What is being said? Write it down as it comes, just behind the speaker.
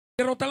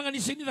Pero talaga ni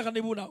sini na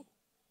kanibunaw.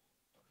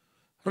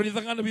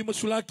 Ronita nga nabi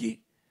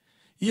masulaki.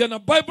 Iyan na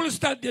Bible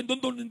study.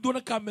 Doon na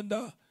ka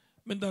menda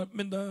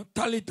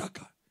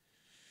talitaka.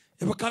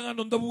 Eba kanga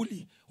nonda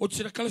buli. O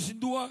sila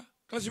kalasin dua,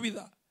 kalasin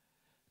vida.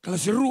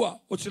 Kalasin rua.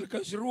 O sila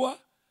kalasin rua,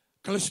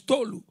 kalasin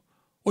tolu.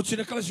 O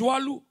sila kalasin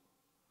walu,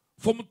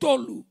 fom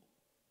tolu.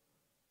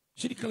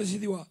 Sini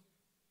kalasin diwa,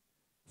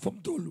 fom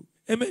tolu.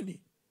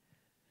 Amen.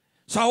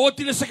 Sa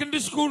oti na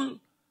secondary school,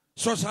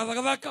 so sa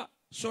kadaka,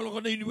 solo ka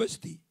na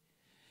university.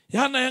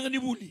 Yan na yang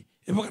nibuli.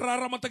 E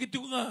makarara matagiti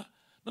ko nga,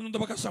 nanong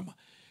bakasama.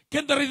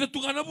 Kenda rin ito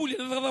nga nabuli,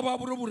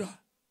 nanakadababura-bura.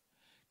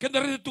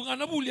 Kenda rin ito nga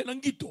nabuli, nang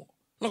gito.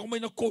 Lang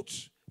may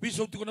na-coach.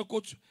 Biso ko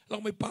na-coach,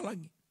 lang may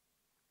palangi.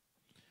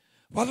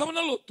 Wala mo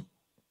na loto.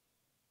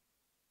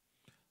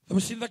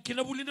 Tapos sinda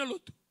kinabuli na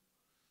loto.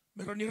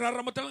 Meron ni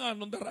raramat lang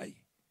nung daray.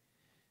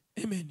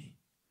 Amen.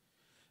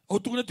 O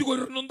ito na tiko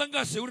rin nung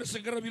danggas, ura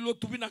sa garabi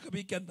loto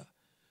binakabi kenda.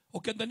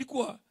 O kenda ni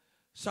kuha,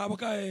 saba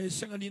ka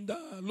sa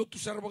nganinda loto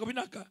sa raba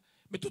kabinaka,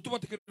 may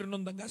tutubat ka rin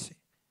nung danggas.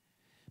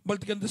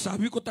 Balti kenda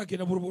sabi ko taki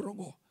na burburong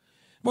ko.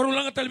 Baru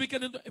lang at talbi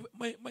kenda,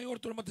 may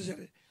orto na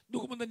matasere.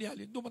 Doon ko manda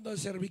niyalin, doon manda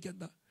serbi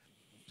kenda.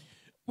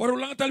 Baru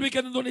lang at talbi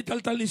kenda doon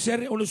italtal ni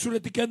sere, o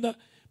nusureti kenda,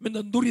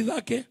 menanduri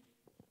dake,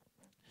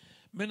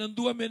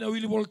 menandua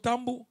menawili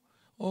voltambu,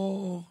 o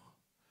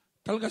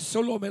talaga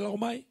solo may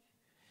lakumay,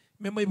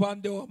 may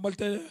bande o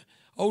malte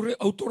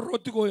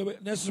autorotiko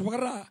nasa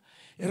bagara.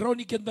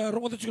 Eroni kenda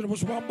rongo tayo na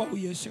posbamba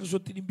uye siya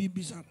suti ni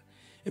bimbisar.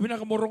 Ebi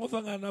nakamorongo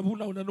ta nga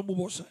nabunaw na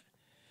numubosa.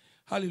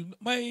 Halil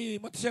may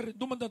matisere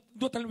dumanda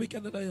do talbi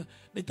kenda na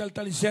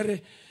italtali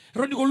sere.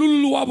 Roni ko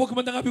lululuwabo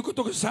kumanda ngabi ko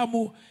to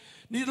kasamu.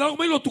 Ni lang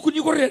may loto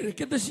kunyi korere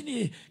kenda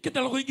sini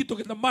kenda lang ko ingito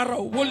kenda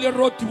maraw wolya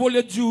roti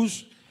wolya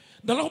juice.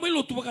 Dalang ko may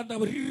loto makanda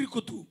riri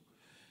ko tu.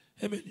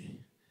 Amen.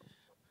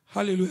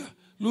 Hallelujah.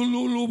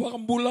 Lulu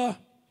bakang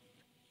bula.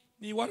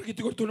 Ni war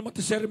kiti ko to na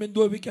matisere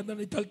mendua kenda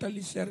na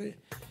italtali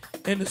sere.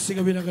 En singa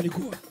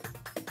binagalikua.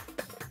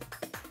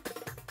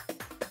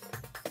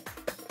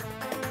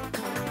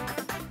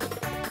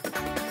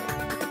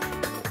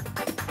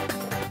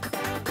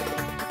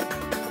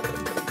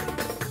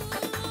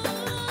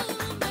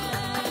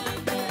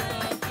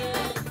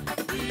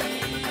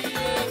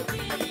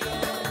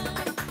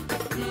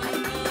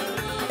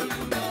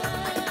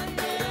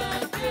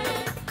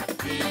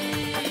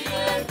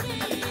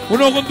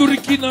 Uno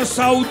condurikina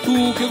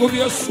sautu que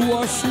govia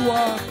sua.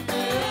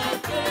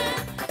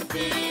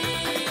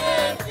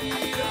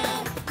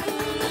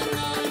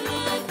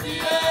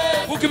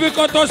 Porque me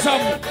contou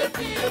samu.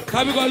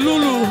 Kami ko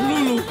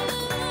lulu.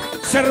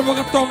 Servo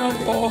katongan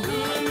ko.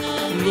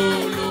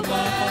 Lulu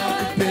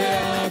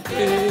mapeake.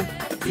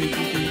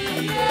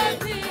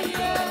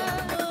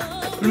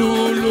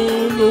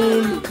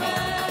 Lulu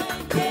mapeake.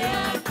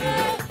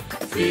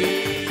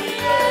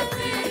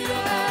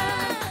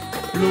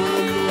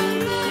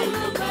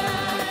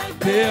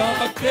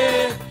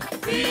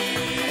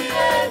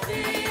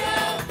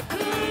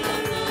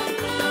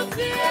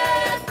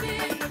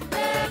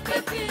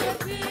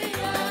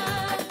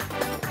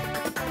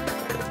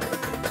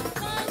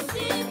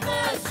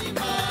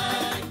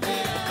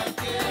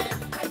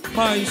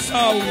 Mais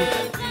saúde,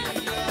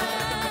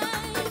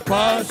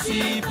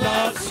 passe,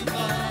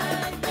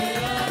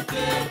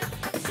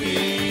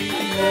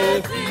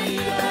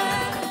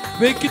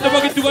 vem kita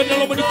bagi Tuhan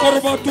dalam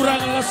korban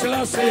turang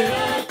Laselase.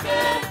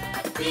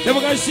 Dia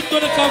bagai sinto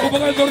na kago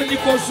bagai dorin ni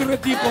ko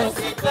suretiko.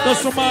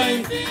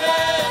 Dosomai.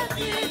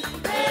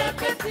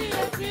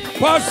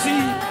 Pasi.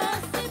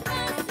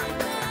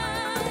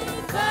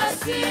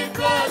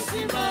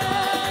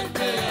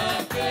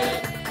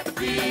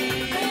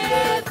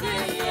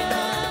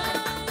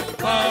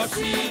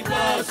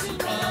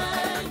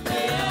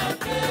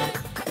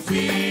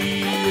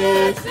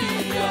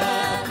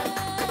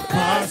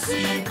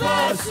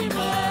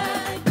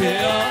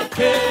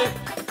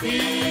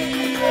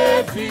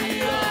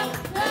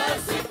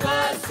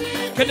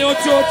 Kene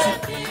ochochi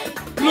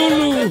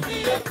lulu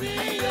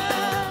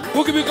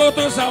Buki biko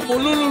to samu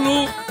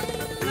lulu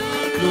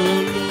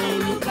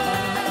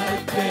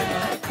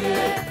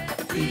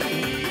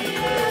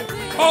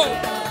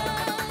oh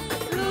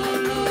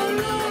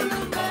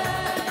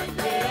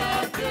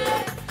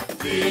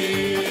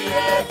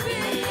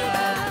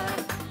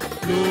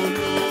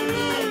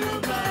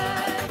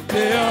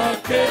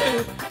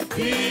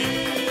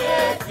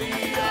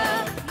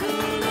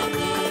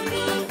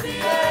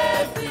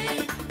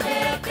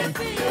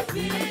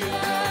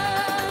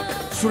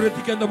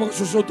suretikan na mga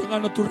susoto nga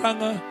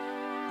naturanga.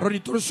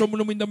 Ronitor so mo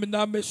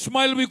namin.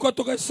 Smile with ko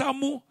to kay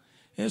Samu.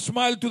 And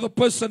smile to the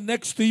person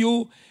next to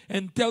you.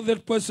 And tell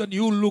that person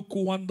you look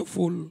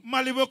wonderful.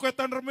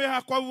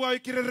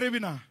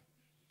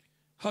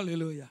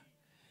 Hallelujah.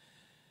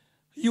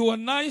 You are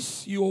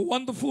nice. You are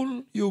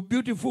wonderful. You are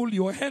beautiful.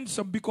 You are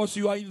handsome because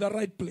you are in the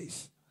right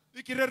place.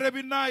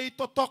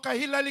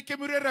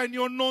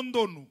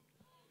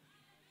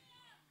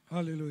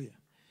 Hallelujah.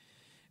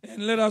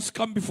 And let us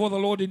come before the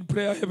Lord in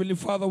prayer. Heavenly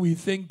Father, we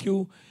thank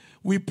you.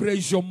 We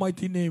praise your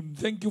mighty name.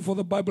 Thank you for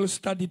the Bible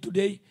study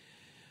today.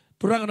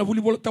 Turanga na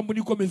vuli bola tambu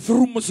ni ko me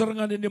thrum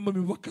masaranga ne mami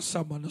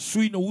wakasama na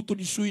sui na uto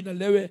ni sui na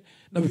lewe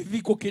na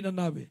viviko kina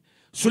nave.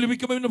 Sulibi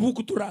kami na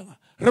buku turanga.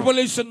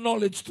 Revelation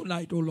knowledge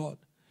tonight, oh Lord.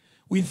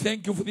 We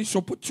thank you for this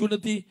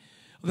opportunity.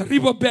 The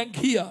riverbank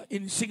here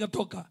in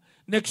Singatoka,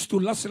 next to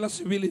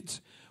Laselase village.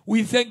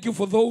 We thank you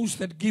for those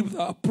that give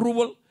the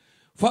approval.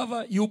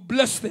 Father, you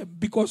bless them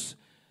because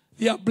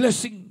they are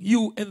blessing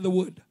you and the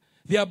word.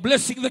 They are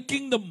blessing the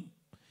kingdom.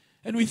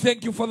 And we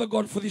thank you, Father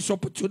God, for this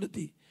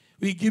opportunity.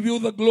 We give you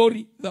the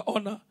glory, the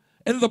honor,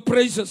 and the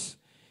praises.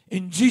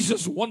 In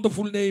Jesus'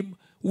 wonderful name,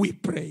 we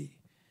pray.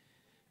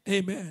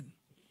 Amen.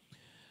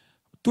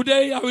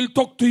 Today, I will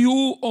talk to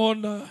you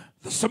on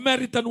the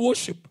Samaritan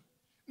worship.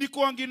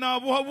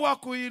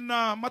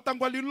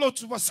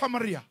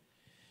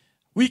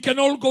 We can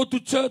all go to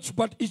church,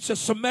 but it's a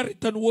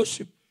Samaritan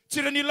worship.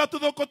 And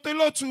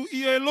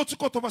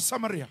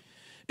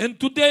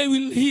today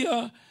we'll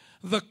hear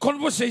the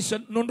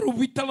conversation,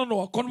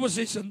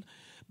 conversation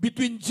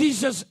between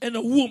Jesus and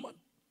a woman.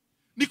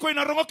 The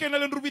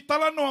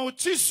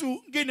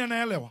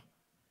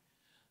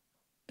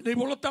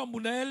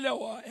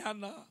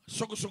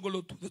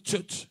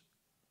church.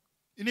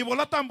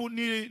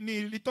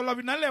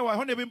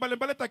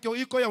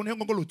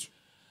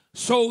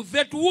 So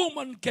that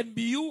woman can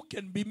be you,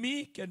 can be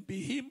me, can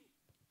be him.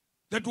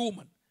 That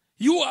woman.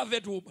 You are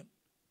that woman.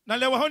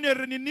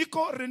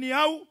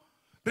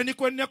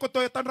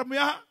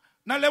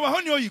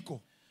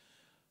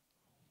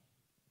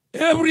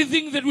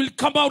 Everything that will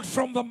come out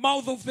from the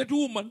mouth of that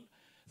woman,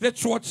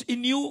 that's what's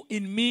in you,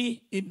 in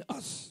me, in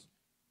us.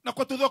 We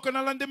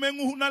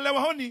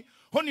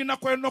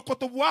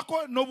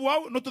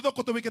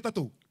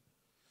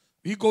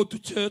go to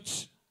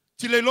church.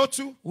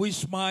 We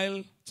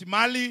smile.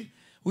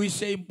 We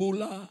say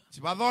mbula.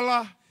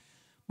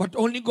 But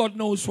only God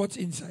knows what's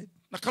inside.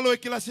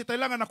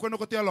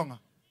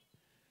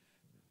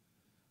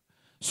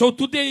 So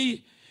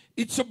today,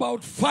 it's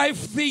about 5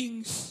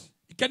 things.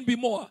 It can be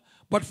more.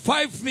 But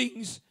 5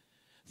 things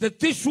that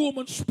this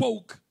woman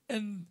spoke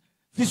and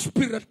the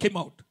spirit came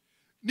out.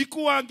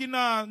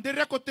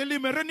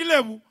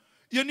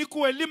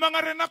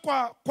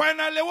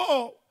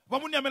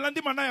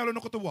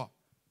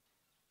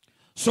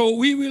 So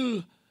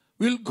we'll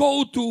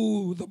go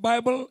to the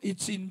Bible.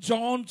 It's in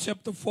John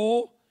chapter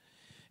 4.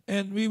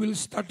 And we will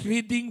start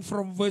reading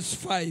from verse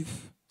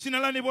 5.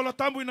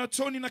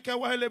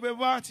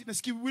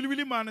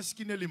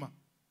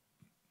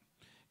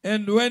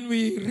 And when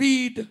we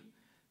read,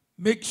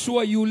 make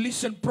sure you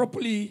listen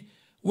properly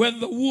when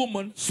the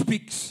woman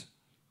speaks.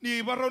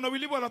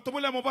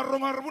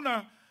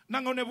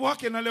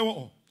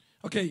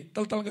 Okay,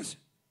 tal guys.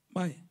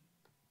 Mai.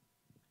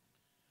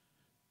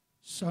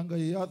 Sanga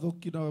yado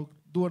kina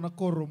duana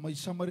koro mai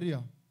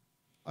Samaria.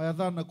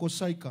 Ayadana ko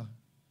saika.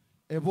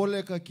 E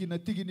voleka kina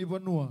tigini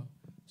vanua.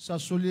 Sa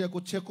solia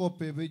ko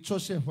chekope ve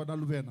Josefa na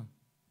luvena.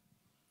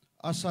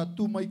 Asa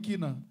tu mai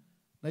kina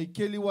na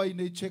ikeli wai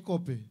nei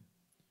chekope.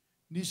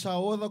 Ni sa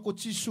oda ko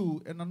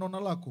chisu e na nona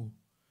lako.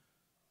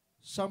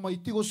 Sa mai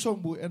tigo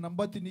sombu e na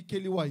mbati ni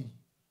keli wai.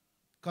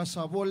 Ka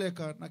sa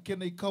voleka na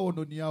kena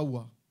ikaono ni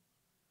aua.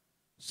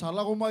 Sa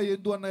lago mai e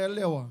duana ya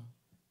lewa.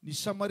 Ni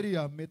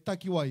Samaria me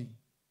taki wai.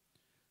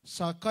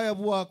 Sa kaya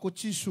bua ko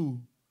chisu.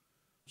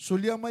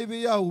 Solia mai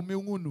ve yau me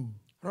ungunu.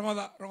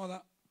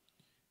 Rongoda.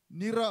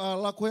 Nira a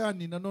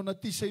lakoyani na nona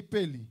tisa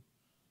ipeli.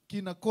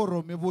 Kina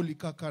koro me voli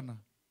kakana.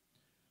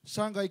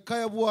 Sanga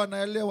ikaya bua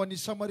na elewa ni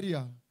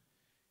Samaria.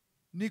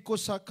 Niko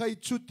sa kai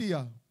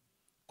chutia.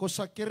 Ko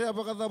sa kerea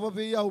bakadaba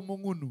ve yau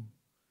mongunu.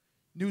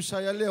 Ni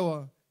usaya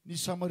lewa ni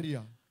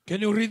Samaria.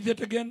 Can you read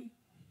that again?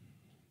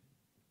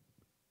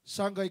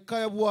 Sanga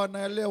ikaya bua na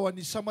elewa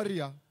ni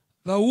Samaria.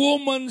 The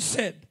woman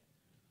said,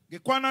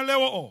 Gekwana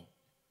lewa o.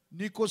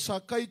 Niko sa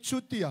kai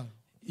chutia.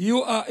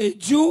 You are a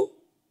Jew.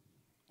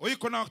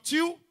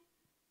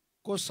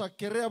 Ko sa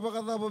kerea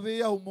bakadaba ve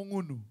yau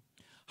mongunu.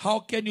 How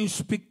can you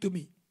speak to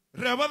me?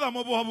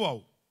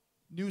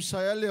 Ni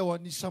usaya lewa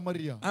ni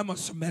Samaria. I'm a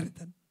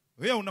Samaritan.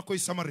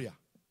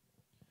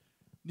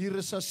 Ni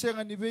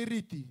resasenga ni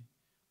veriti.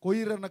 Ko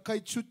ira na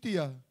kai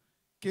chutia.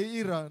 Ke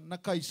ira na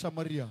kai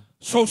Samaria.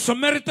 So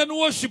Samaritan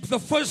worship, the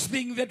first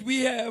thing that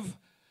we have,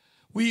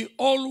 we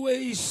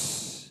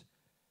always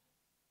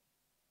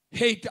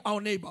hate our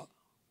neighbor.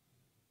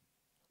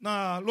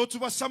 Na lotu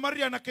ba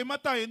Samaria na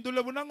kemata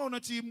endule bunanga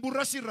unati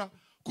mburasira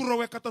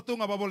kurowe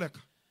katatunga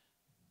baboleka.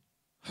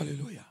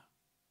 Hallelujah.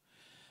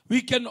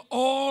 We can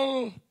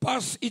all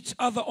pass each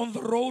other on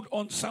the road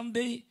on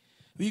Sunday.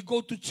 We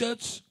go to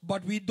church,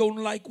 but we don't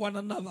like one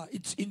another.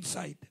 It's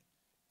inside.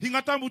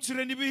 Hingatambu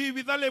tireni bihi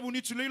vidale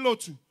bunitule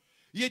lotu.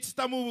 Ye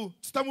titamu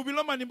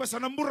biloma ni basa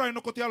nambura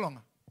inokoti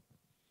alonga.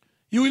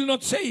 You will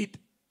not say it.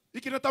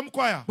 Ikinatam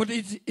kwaya. But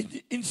it's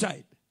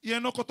inside. Ye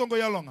nokotongo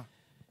yalonga.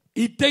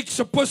 It takes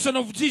a person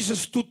of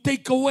Jesus to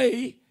take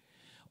away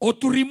or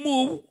to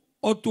remove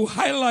or to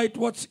highlight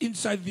what's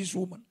inside this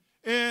woman.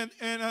 And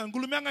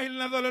ngulumianga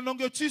hilina dole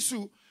nongyo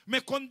chisu me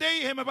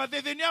kondei he me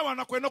badedeniawa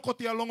na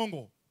kwenokoti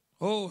alongongo.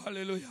 Oh,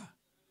 hallelujah.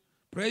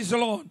 Praise the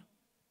Lord.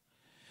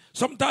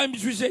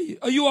 Sometimes we say,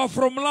 you are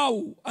from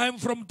Lau, I am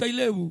from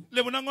Tailevu.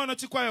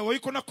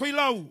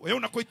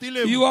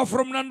 You are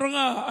from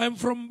Nadroga, I am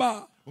from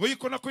Ba.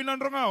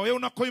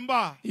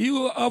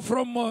 You are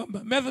from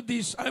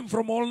Methodist, I am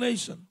from All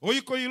Nation.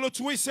 You from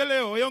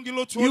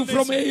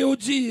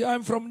AOG, I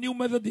am from New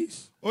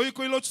Methodist.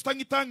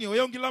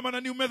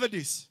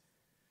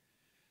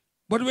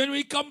 But when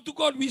we come to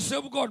God, we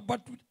serve God.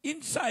 But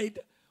inside,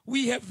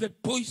 we have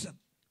that poison.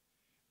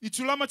 You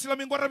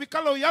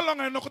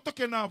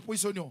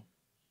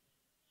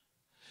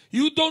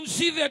don't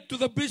see that to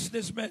the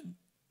businessman.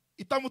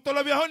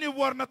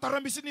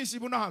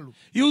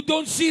 You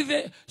don't see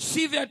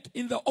that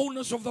in the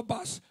owners of the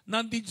bus.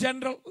 Nandi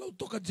General,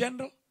 Lautoka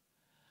General,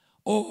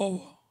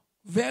 or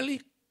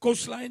Valley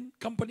Coastline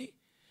Company.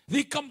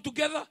 They come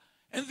together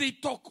and they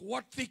talk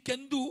what they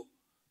can do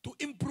to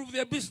improve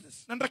their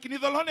business. But in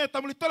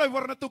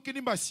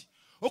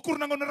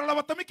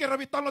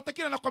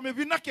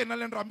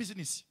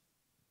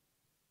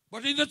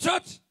the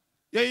church,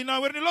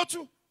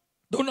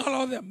 don't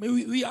allow them.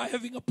 We are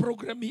having a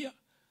program here.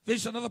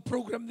 There's another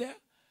program there.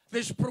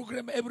 There's a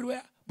program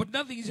everywhere. But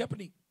nothing is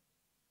happening.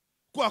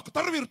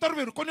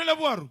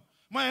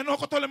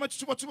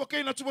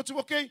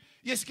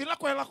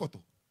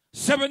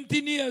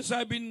 17 years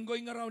I've been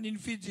going around in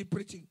Fiji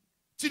preaching.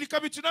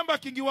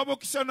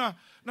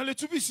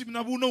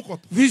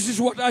 This is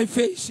what I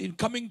face in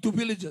coming to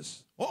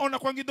villages. And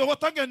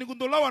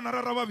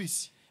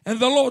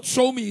the Lord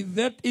showed me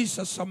that is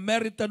a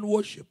Samaritan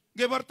worship.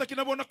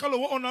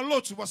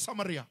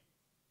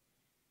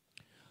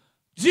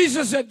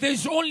 Jesus said there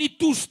is only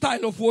two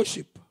styles of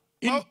worship.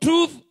 In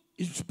truth,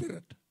 in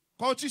spirit.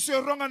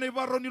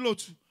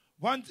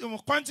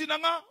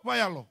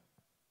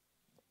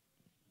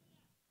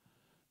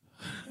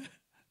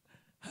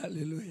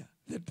 Hallelujah.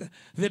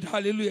 That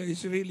hallelujah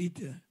is really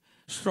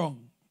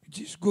strong. It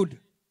is good.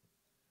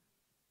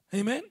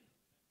 Amen.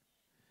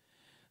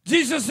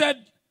 Jesus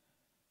said,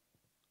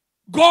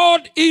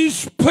 God is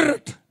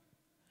spirit.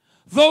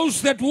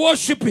 Those that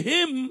worship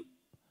him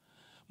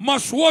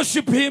must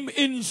worship him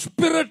in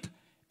spirit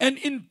and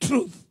in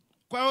truth.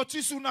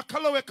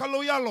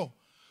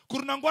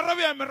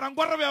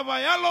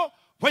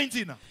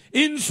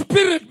 In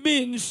spirit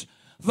means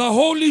the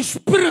Holy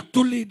Spirit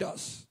to lead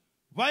us.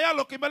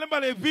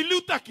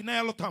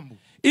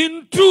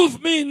 In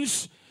truth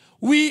means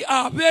we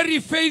are very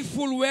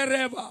faithful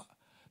wherever.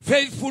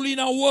 Faithful in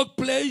our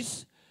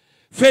workplace,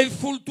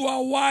 faithful to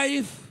our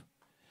wife,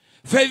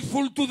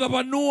 faithful to the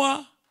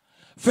Vanua,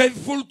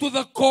 faithful to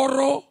the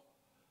Koro,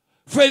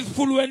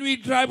 faithful when we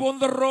drive on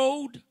the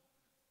road,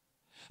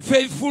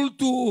 faithful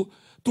to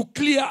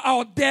clear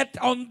our debt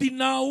on the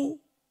now.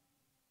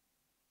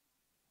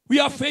 We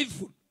are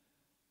faithful.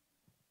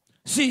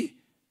 See,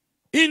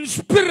 in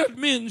spirit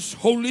means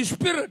Holy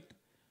Spirit.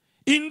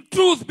 In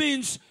truth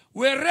means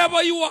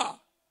wherever you are,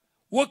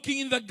 working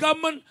in the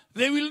government,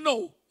 they will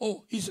know,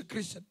 oh, he's a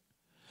Christian.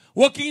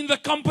 Working in the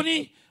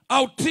company,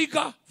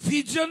 Outrigger,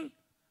 Fijian,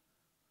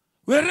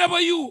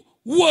 wherever you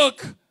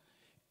work,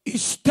 it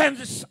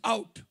stands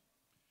out.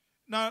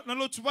 Na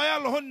lotubaya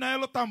lohon na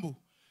elo tambu.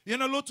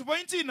 Yena lotuba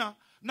intina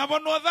na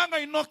banoadanga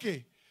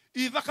inoke.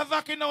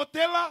 Idakadaka ina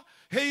hotela,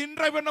 he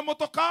indraive na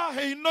motoka,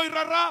 he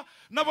inoirara,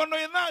 na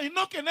banoena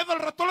inoke nedal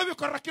ratolevio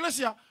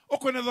karakilesia,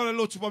 oko nedal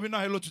lotuba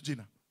bina he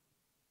lotujina.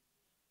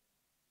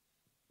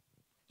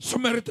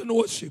 Samaritan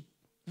worship.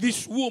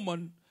 This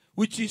woman,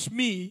 which is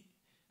me,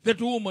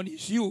 that woman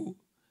is you,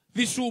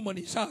 this woman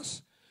is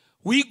us.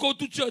 We go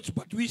to church,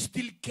 but we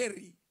still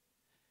carry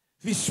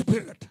this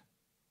spirit.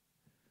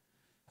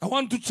 I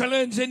want to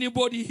challenge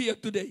anybody here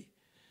today.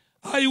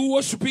 Are you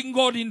worshiping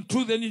God in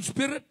truth and in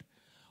spirit?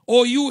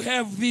 Or you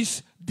have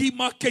this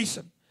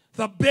demarcation,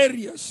 the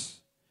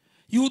barriers.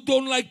 You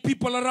don't like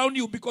people around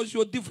you because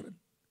you're different.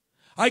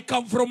 I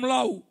come from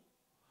Lau.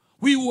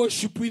 We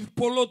worship with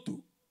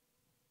Polotu.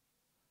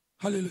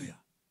 Hallelujah.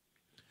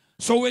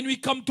 So when we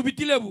come to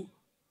Bitilevu,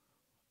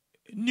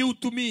 new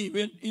to me,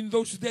 when in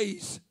those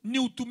days,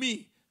 new to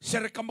me,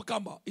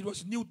 Serekamakamba, it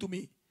was new to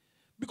me.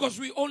 Because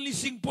we only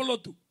sing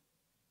Polotu.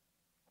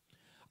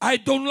 I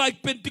don't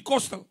like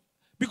Pentecostal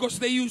because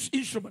they use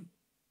instrument.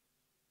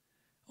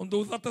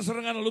 Although that is a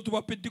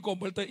Pentecostal,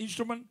 but the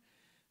instrument,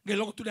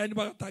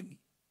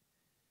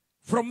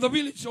 from the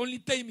village, only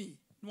Tami,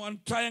 one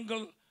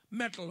triangle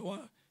metal,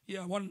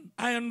 one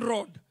iron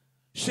rod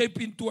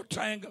shaped into a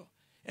triangle.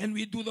 And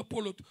we do the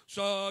Polotu.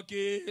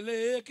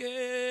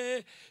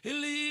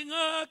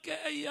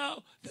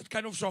 That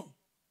kind of song.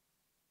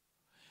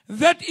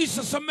 That is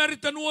a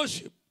Samaritan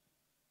worship.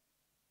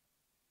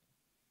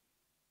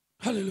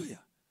 Hallelujah.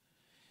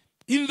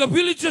 In the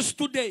villages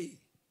today,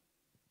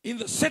 in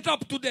the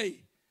setup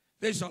today,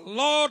 there's a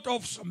lot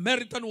of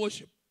Samaritan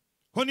worship.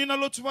 Honina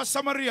lotuva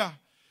Samaria,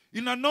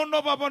 ina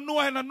nono va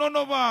Vanua, ina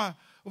nono va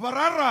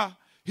Varara,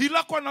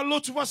 hilakwa na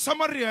lotuva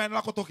Samaria en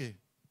lakotoke.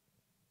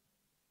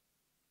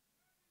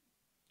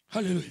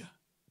 Hallelujah.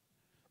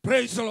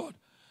 Praise the Lord.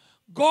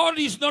 God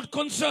is not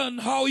concerned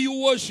how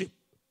you worship.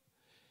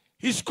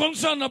 He's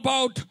concerned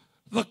about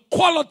the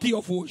quality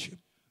of worship.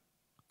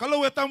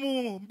 Kalau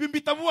etamu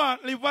bimbita bua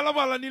le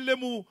vala ni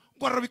lemu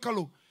guarabi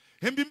kalau.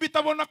 Hem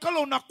bimbita bona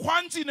kalau na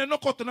kwanzi ne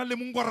nokoto na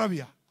lemu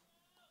guarabia.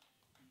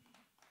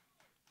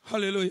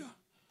 Hallelujah.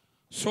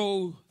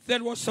 So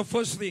that was the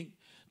first thing.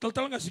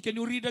 Can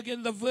you read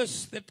again the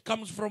verse that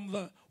comes from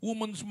the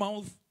woman's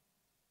mouth?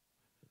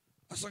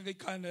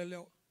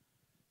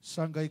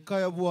 Sangai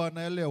kaya bua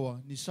na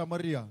elewa ni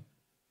Samaria.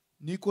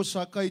 Ni ko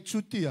sakai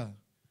chutia.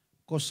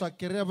 Ko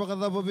sakere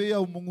bakadaba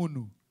beya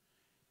umungunu.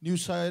 Ni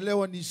usa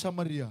elewa ni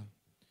Samaria.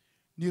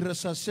 Ni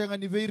rasa senga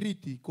ni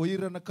veiriti. Ko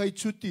ira na kai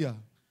chutia.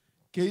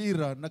 Ke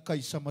ira na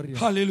kai Samaria.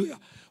 Hallelujah.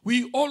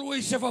 We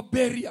always have a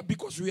barrier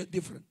because we are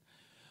different.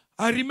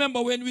 I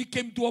remember when we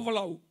came to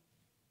Avalau.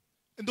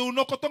 Ndo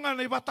unokotonga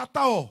na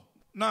ibatatao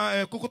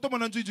na kukotoma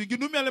na njuju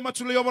ginumi ale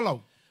machule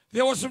Avalau.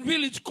 There was a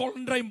village called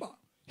Ndraimba.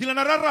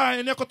 Hilanarara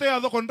enekotea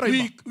doko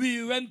Ndraimba.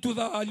 We went to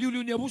the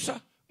Liluni Abusa.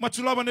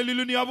 Machulaba ne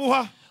Liluni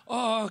Abuha.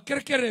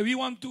 Kerekere, we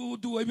want to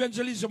do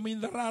evangelism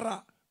in the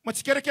Rara.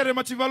 Machikerekere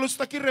machivalus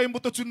takire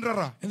imbuto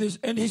chunrara.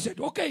 And he said,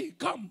 okay,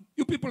 come,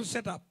 you people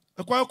set up.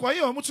 Kwa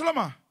hiyo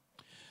mchulama.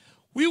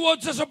 We were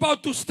just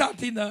about to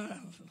start in the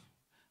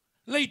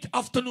late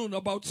afternoon,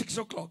 about 6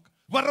 o'clock.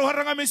 Varau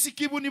haranga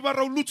mesikibu ni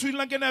varau lutu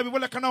ilangene abi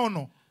wala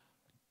kanaono.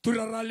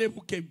 Turara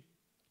levu came.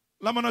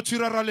 Lama na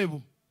turara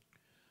levu.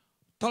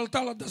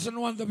 Talatala doesn't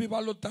want the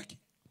Bibalot Taki.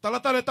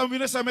 Talatala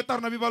taminesa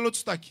metar na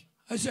Bibalot Taki.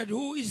 I said,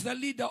 who is the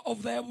leader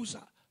of the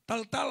Abusa?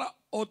 Talatala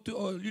or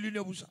Liluni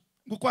Abusa?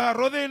 Bukwaya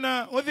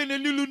rodena odene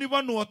Liluni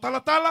Vanua.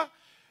 Talatala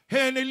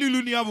he ne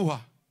Liluni Abuha.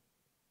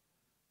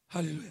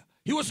 Hallelujah.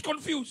 He was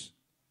confused.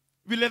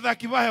 Vileda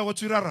kibaya wa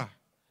turara.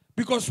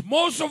 Because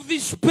most of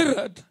this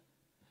spirit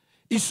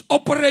is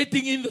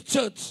operating in the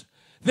church.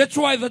 That's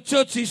why the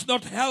church is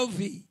not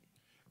healthy.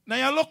 Na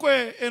ya loko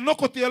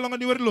enoko ti alonga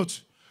ni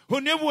werlot.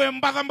 Honebu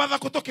embada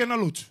kotoke na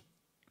lot.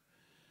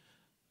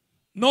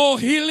 No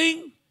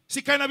healing.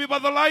 Sikai na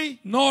bibadalai.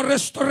 No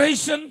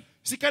restoration.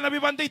 Sikai na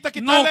bibande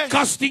itakitale. No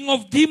casting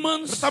of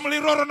demons. Tamali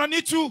roro na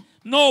nichu.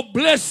 No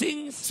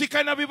blessings.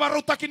 Sikai na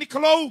bibaru takini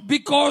kalau.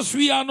 Because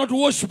we are not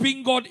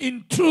worshiping God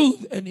in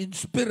truth and in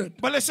spirit.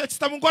 Bale se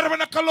tamungwara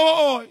na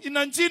kalau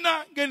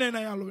inanjina gene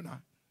na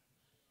yaluna.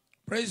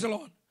 Praise the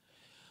Lord.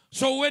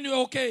 So when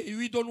you're okay,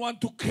 we don't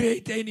want to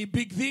create any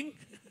big thing.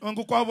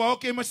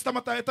 Okay,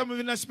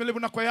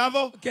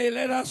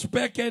 let us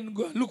back and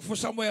go look for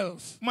somewhere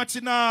else.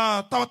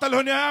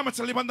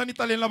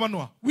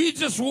 We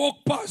just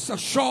walk past a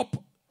shop,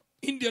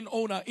 Indian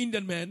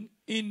man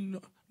in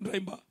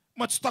Ndraimba.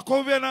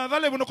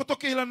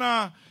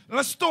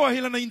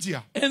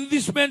 And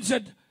this man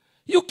said,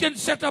 you can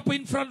set up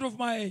in front of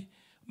my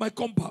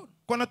compound.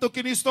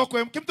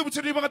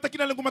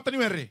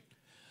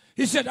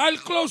 He said, I'll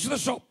close the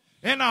shop.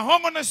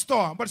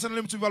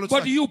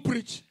 But you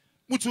preach.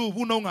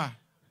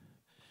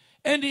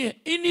 And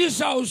in his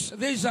house,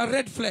 there is a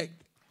red flag.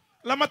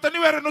 I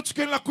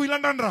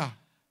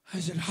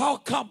said, how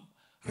come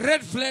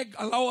red flag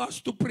allow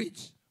us to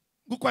preach?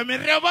 In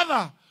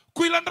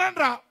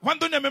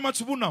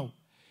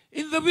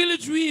the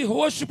village, we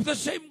worship the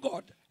same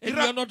God. And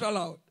we are not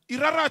allowed.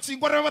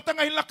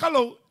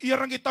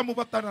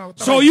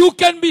 So you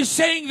can be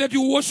saying that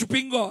you're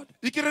worshiping God,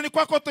 but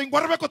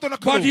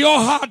your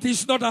heart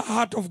is not a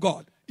heart of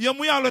God.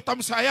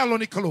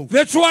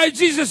 That's why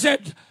Jesus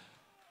said,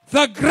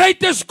 the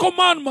greatest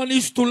commandment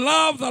is to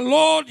love the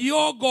Lord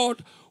your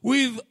God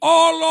with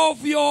all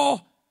of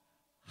your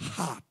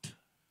heart.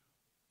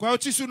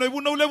 Praise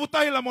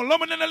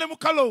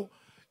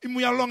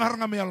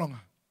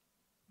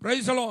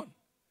the Lord.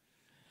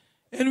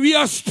 And we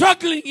are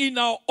struggling in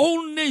our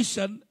own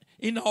nation,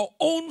 in our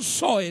own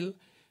soil,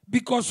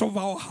 because of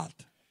our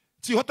heart.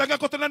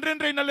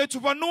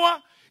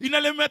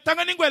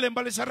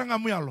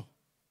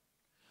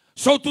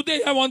 So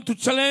today I want to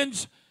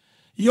challenge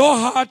your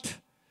heart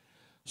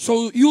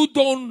so you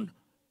don't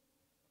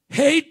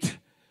hate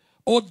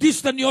or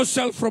distance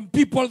yourself from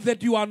people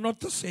that you are not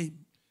the same.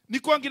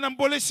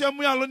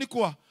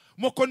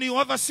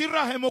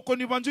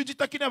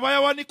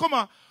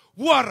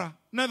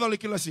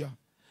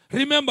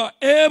 Remember,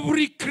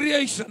 every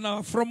creation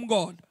are from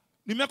God.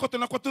 They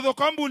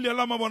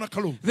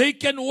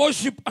can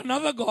worship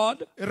another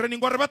God.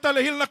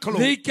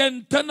 They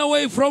can turn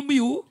away from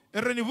you.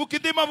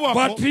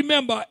 But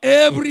remember,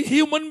 every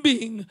human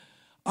being,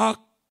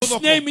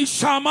 his name is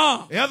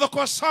Sama.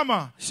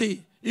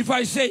 See, if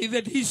I say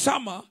that he's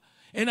Sama,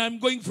 and I'm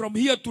going from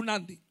here to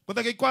Nandi,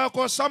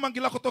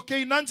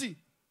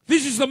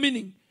 this is the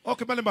meaning.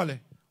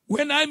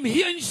 When I'm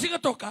here in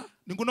Singatoka,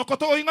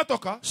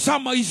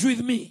 Sama is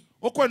with me.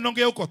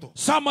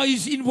 Sama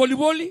is in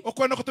Voliboli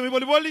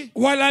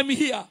while I'm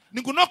here.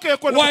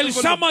 While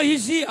Sama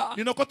is here,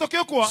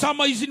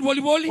 Sama is in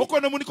Voliboli.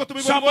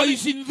 Sama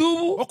is in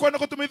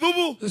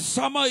Dubu.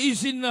 Sama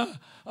is in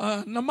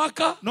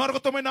Namaka.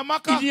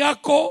 In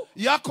Yako.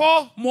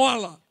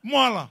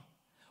 Moala.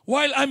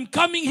 while I'm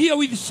coming here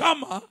with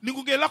Sama,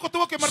 ningungela ko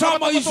to ke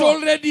Sama is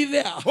already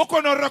there. oko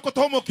no ra ko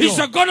to mo He's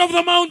a God of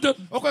the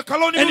mountain, oko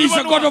kaloni and he's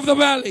a God of the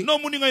valley. no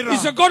muninga ira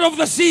He's a God of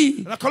the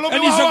sea, Na kalomi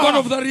and he's a wa God hawa.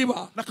 of the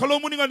river. na kalo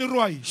muninga ni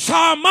ruai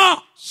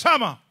Sama.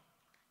 sama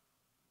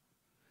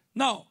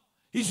Now,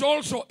 he's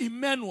also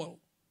Emmanuel.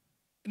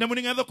 na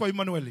muninga do ko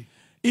Emmanuel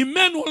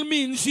Emmanuel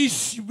means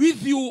he's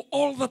with you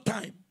all the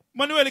time.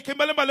 Manuel ke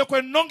mbale ko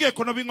nonge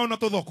ko na binga na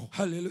to doko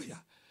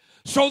Hallelujah.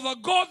 So the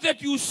God that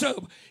you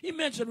serve,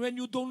 imagine when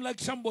you don't like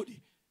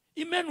somebody.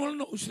 Emmanuel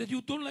knows that you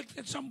don't like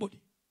that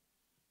somebody.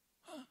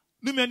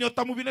 nime ni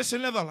otamu bine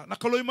senedala na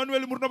kalo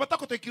Emmanuel murna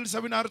batako te kil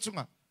sabina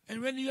artsunga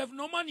And when you have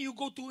no money, you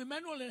go to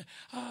Emmanuel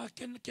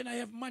and, can I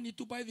have money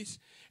to buy this?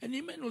 And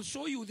Emmanuel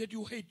show you that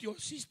you hate your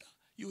sister,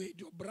 you hate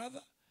your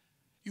brother,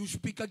 you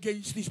speak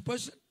against this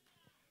person.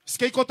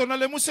 skei ko to na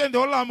le musende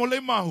ola mo le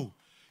mahu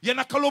ye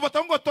na kalo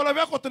batango to la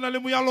ko to na le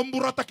mu ya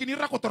lombura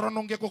takinira ko to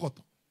ranonge ko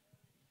to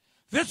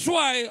That's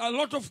why a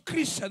lot of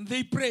Christians,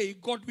 they pray,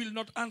 God will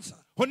not answer.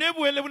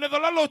 honebu ele bune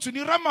dola lo tuni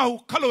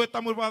ramahu kalo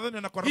etamu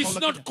badane na ko He's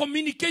not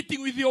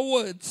communicating with your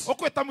words.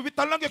 oko etamu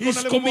bitalange ko He's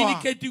na le mu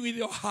communicating with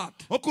your heart.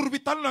 okur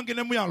bitalange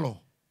ne mu ya lo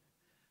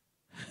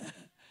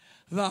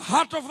The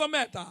heart of the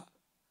matter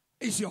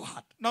is your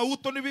heart. na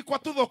uto ni bi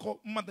kwatu doko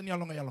mantani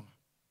alonga yalonga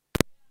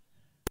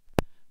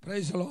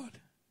Praise the Lord.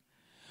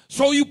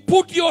 So you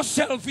put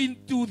yourself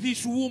into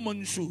this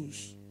woman's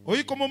shoes.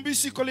 oi ko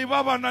mombisi ko le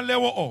baba na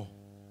lewo o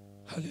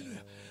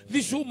Hallelujah.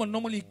 This woman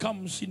normally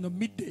comes in the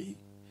midday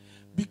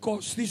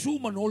because this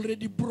woman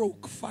already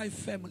broke 5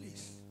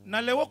 families. na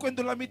lewo ko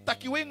ndola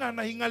mitaki wenga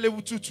na hinga le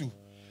ututu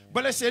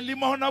bale se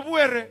lima hona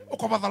buere o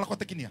ko badala ko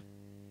tekinia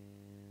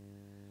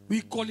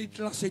We call it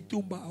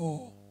Lasetumba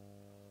or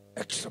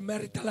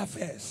extramarital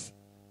affairs.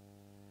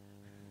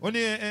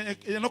 oni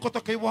no ko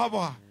to kai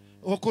boha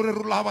o ko re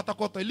rula bata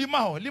ko to lima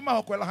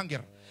ho ko la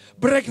hanger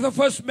Break the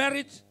first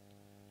marriage,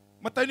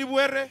 matani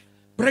buere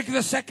break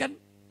the second,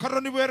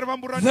 karoni buere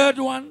bamburani third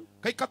one,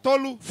 kai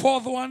katolu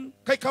fourth one,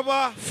 kai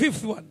kaba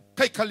fifth one.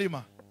 kai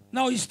kalima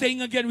Now he's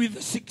staying again with the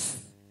 6th.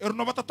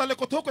 erno bata tale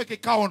ko to ko kai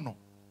kaono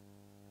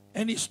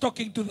And he's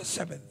talking to the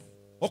 7th.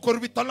 o ko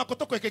bitala ko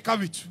to ko kai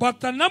kabitu But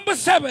the number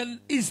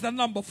 7 is the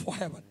number for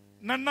heaven.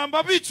 na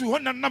namba bitu ho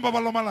na namba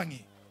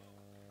balomalangi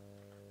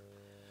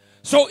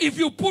So if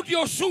you put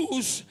your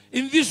shoes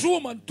in this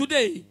woman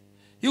today,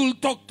 you will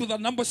talk to the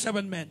number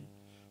 7 man.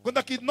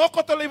 kunda ki no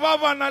ko to le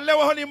baba na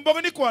lewo ho ni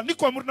mbonga ni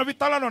kwa murna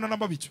bitala no na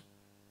namba bitu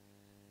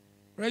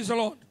Praise the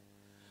Lord.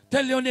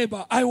 Tell your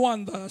neighbor, I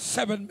want the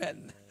 7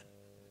 men.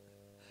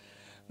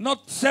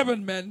 Not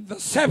 7 men, the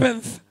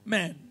 7th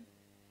man.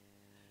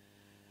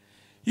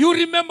 You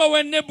remember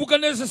when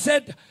Nebuchadnezzar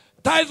said,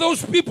 tie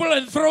those people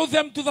and throw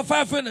them to the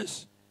fire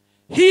furnace.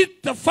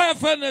 Hit the fire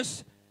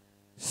furnace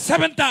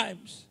 7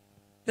 times.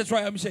 That's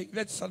why I'm saying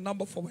that's a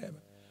number for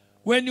heaven.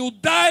 When you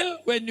dial,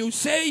 when you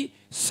say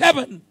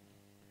 7,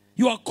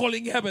 you are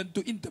calling heaven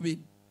to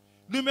intervene.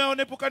 Numeo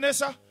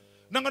Nebuchadnezzar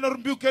nanga no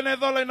rumbiuke ne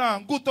dola na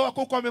nguto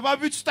ako kwa me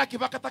babitu taki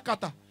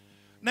bakatakata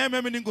na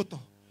me nguto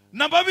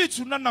namba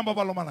bitu na namba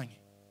balomalangi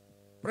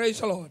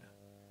Praise the Lord.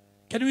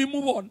 Can we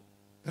move on?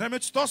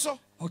 remet toso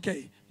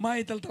Okay.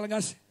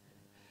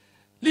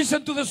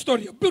 Listen to the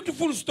story. A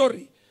beautiful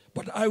story.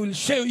 But I will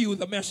share you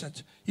the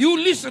message. You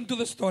listen to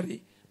the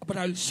story, but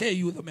I will share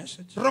you the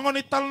message. rongo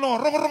ni talno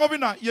rongo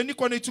bina yani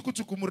kwa ne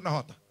chukuchuku murna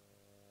hota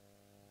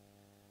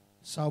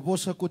Sa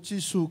bosa ko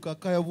chisu ka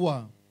kaya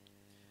bua.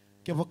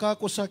 Ke waka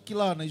ko sa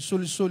kilana i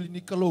soli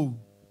ni kalou.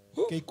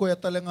 Ke koya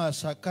talenga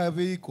sa kaya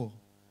veiko.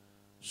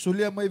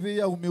 Sulia mai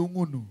veia u meu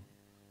ngunu.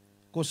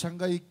 Ko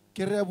sangai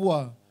kerea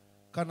bua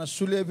kana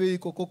sulia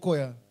veiko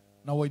kokoya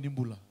na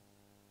wainimbula.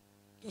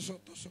 Toso.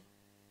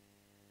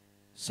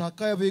 Sa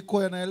kaya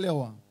veikoya na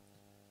elewa.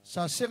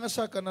 Sa senga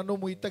saka na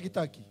nomo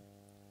itakitaki.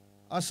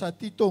 Asa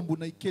titombu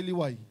na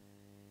ikeliwai.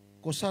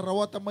 Ko sa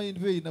rawata mai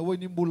vei na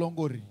wainimbula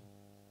ngori.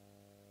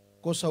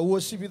 Ko sa ua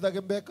sivi da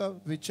gembeka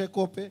ve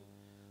chekope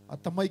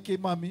atamai ke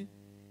mami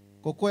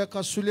kokoya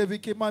ka sulia ve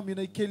ke mami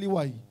na ikeli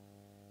wai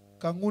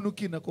ka ngunu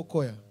kina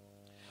kokoya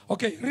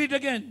Okay, read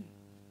again.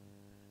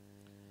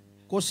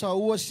 ko sa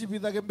ua sivi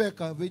da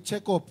gembeka ve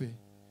chekope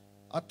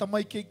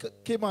atamai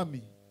ke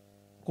mami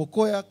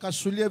kokoya ka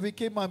sulia ve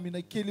ke mami na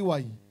ikeli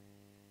wai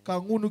ka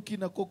ngunu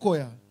kina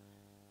kokoya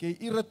ke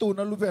irato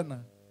na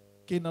luvena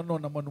ke na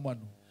nona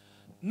manu.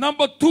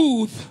 Number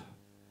 2,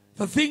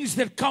 the things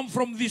that come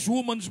from this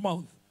woman's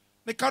mouth.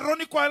 ne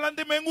karoni kwa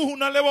elande menguhu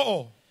na lewo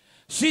o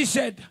She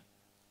said,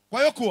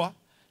 kwa yokua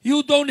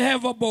you don't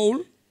have a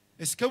bowl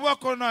eske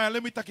wako na ele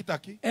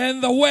mitakitaki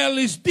and the well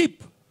is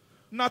deep.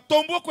 na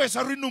tombo kwa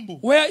sarinumbu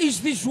Where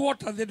is this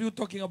water that you're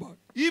talking about?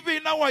 ibi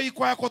na wa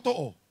ikwa yakoto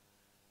o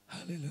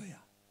Hallelujah.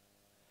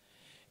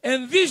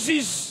 And this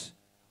is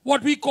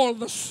what we call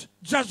the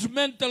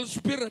judgmental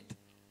spirit.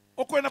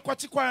 okwe na kwa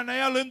chikwa na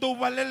yalo ndo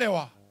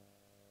uvalelewa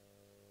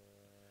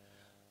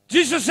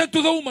Jesus said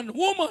to the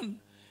woman,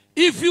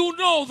 if you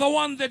know the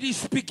one that is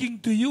speaking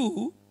to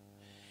you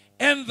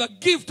and the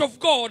gift of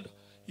God,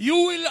 you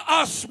will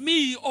ask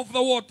me of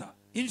the water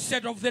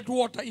instead of that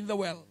water in the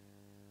well.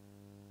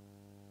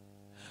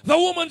 The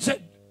woman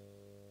said,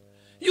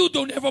 You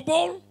don't have a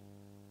bowl.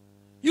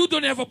 You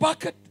don't have a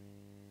bucket.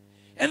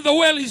 And the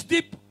well is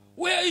deep.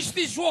 Where is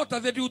this water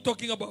that you're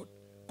talking about?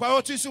 Kwa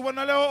hiyo sisi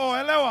wanaleo o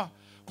elewa.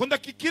 Kunda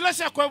kila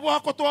siya kwa buha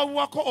kotoa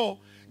wako o.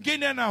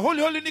 Gine na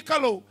holi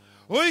nikalo.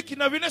 Oi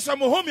kinavinesa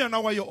mohomia na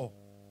wayo o.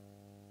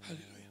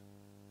 Hallelujah.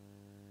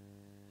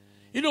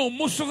 You know,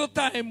 most of the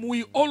time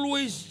we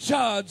always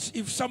judge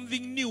if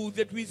something new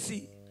that we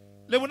see.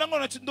 I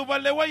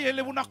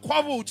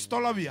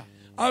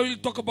will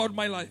talk about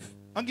my life.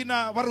 I I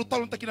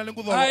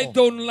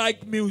don't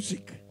like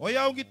music.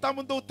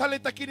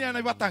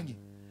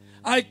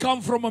 I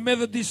come from a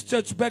Methodist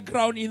church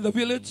background in the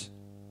village.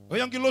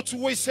 When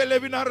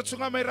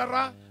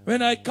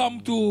I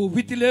come to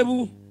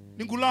Vitilevu,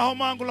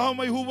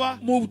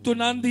 moved to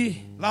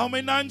Nandi,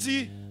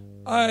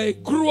 I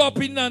grew up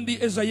in Nandi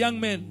as a young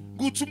man.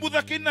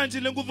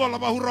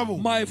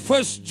 My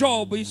first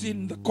job is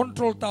in the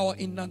control tower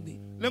in Nandi.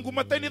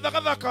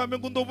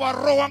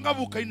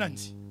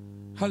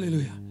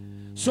 Hallelujah.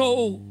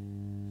 So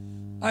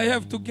I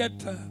have to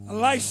get a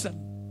license.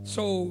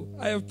 So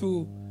I have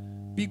to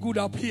be good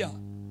up here.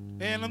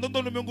 Praise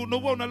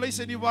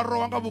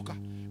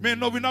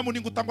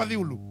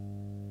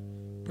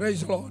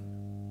the Lord.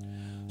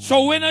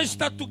 So when I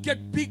start to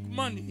get big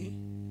money,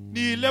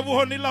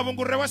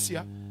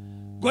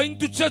 going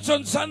to church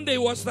on Sunday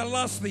was the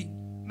last thing.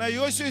 In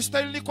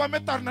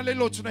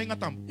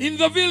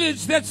the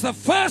village, that's the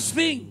first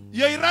thing.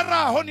 Your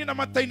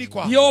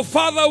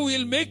father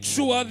will make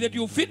sure that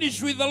you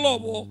finish with the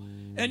lobo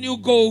and you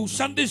go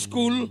Sunday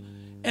school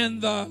and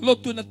the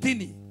Lotu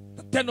Natini,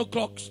 the 10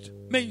 o'clock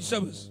main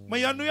service.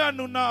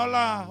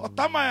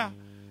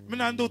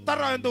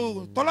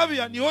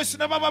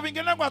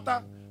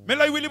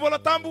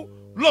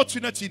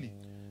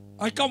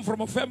 I come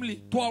from a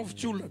family, 12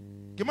 children.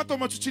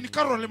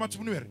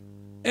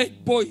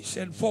 8 boys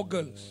and 4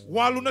 girls.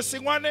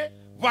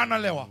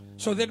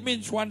 So that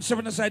means 1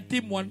 7-a-side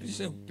team, 1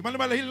 reserve.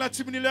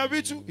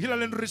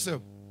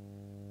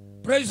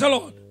 Praise the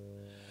Lord.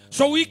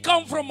 So we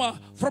come from a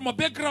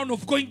background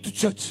of going to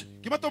church.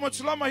 You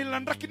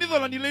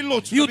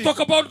talk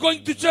about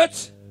going to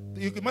church?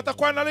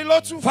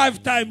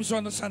 5 times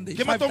on a Sunday.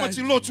 5 times.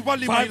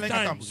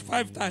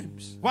 5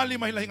 times.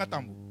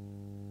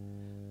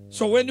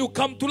 So when you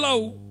come to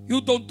Lau, you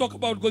don't talk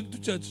about going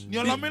to church.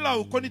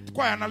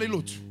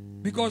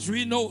 Because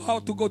we know how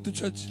to go to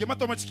church.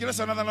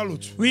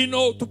 We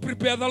know to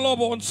prepare the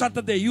lobo on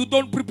Saturday. You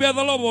don't prepare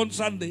the lobo on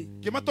Sunday.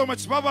 Everything,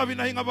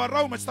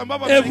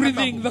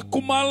 the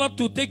kumala,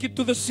 to take it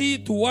to the sea,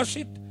 to wash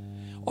it.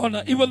 On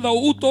even the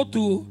uto,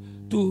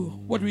 to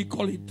what we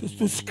call it,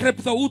 to scrape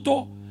the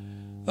uto,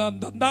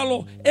 the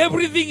nalo.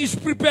 Everything is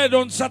prepared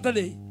on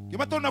Saturday.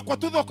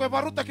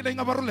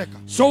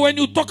 So when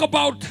you talk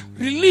about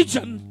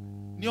religion,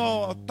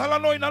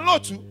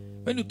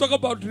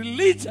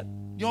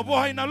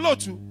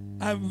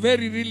 I'm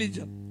very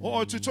religious.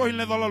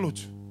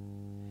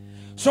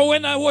 So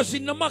when I was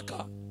in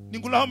Namaka,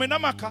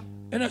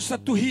 and I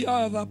start to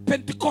hear the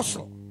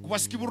Pentecostal,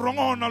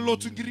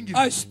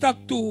 I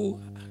start to,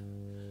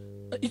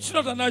 it's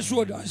not a nice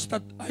word,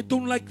 I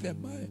don't like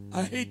them,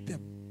 I hate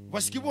them.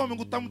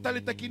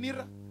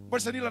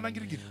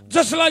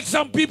 Just like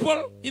some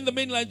people in the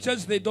mainline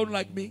church, they don't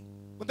like me.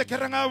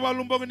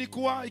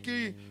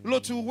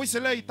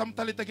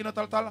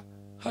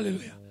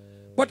 Hallelujah.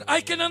 But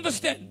I can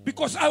understand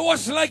because I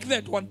was like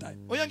that one time.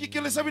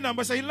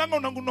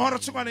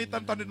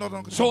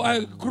 So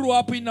I grew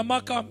up in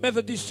Namaka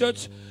Methodist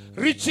Church,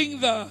 reaching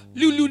the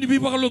Liuluni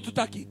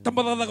Bibagalotutaki,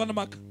 Tambadaga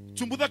Namaka.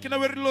 So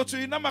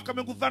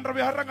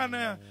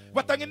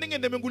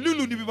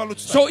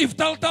if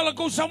Taltala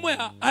goes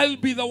somewhere, I'll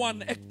be the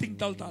one acting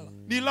Taltala.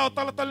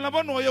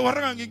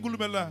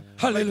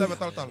 Hallelujah.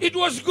 It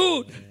was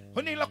good.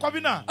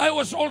 I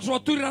was also a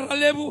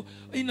Turaralevu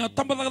in a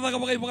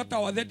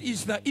Tambadaga, that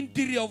is the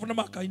interior of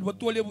Namaka, in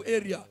Watualevu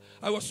area.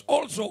 I was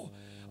also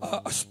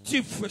a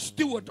chief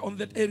steward on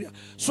that area.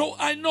 So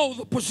I know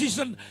the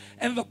position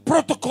and the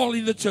protocol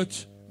in the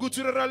church. Praise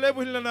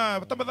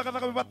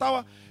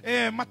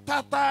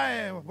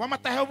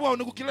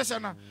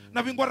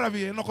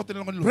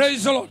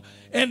the Lord.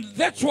 And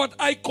that's what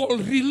I call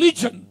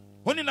religion.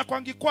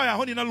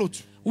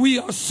 We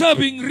are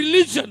serving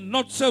religion,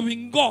 not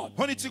serving God.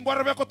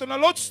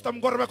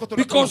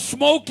 Because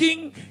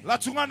smoking,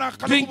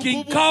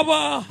 drinking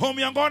kava,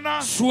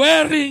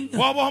 swearing,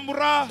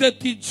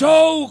 dirty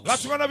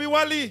jokes.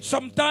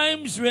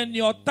 Sometimes when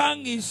your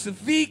tongue is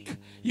thick,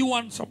 you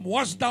want some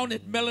wash down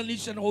at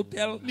Melanesian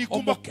Hotel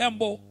or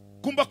Mocambo.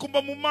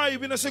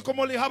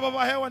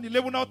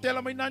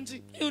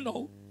 You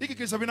know.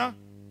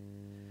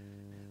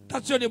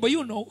 That's your neighbor,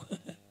 you know.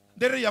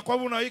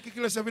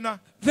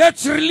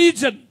 That's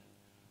religion.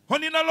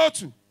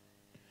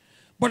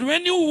 But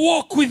when you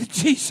walk with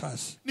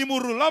Jesus, Ni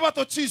muru lava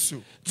to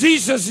chisu.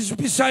 Jesus is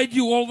beside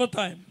you all the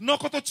time.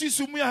 Noko to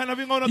chisu muya hena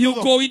vinga You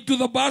tudo. go into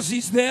the bus,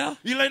 he's there.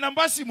 Ila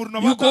inambasi muru na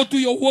You go vata. to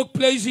your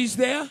workplace, he's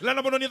there.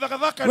 Lana bono ni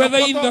dhaka Whether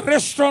in the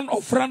restaurant or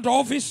front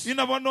office,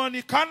 ina bono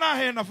ni kana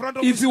hena front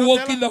of if you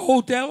walk in the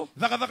hotel,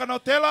 dhaka na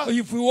hotela. or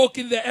if you walk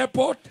in the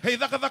airport, Hey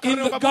dhaka in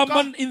reo the kabuka.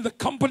 government, in the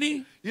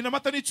company, Ina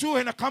mata ni chu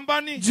hena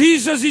kambani.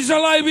 Jesus is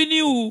alive in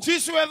you.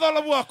 Chisu e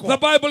dhola buako. The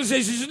Bible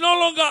says it's no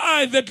longer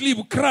I that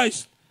live,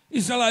 Christ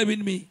is alive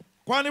in me.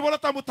 Kwani wala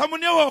tamu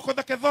ni wako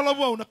dhake dhola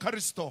buo na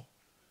Kristo.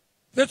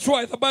 That's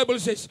why the Bible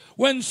says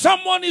when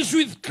someone is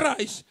with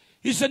Christ,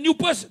 he's a new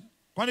person.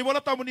 Kwani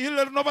wala tamu ni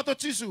hile nova to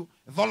chisu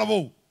dhola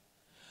buo.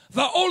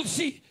 The old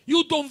sea,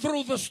 you don't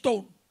throw the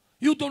stone.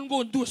 You don't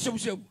go and do a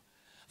sebu.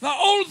 The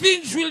old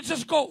things will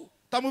just go.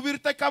 Tamu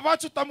virita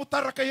kavachu tamu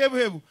taraka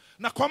hebu.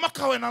 Na kwa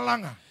makawe na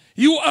langa.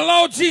 You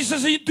allow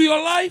Jesus into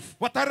your life,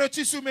 Watare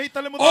chisu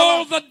mehita le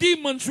all mudala. the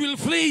demons will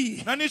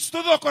flee. Na nich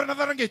tudo kor na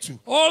dharangechu.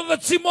 All the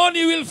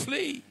simoni will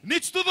flee.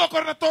 Nich tudo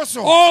kor na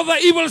toso. All the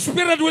evil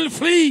spirit will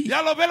flee.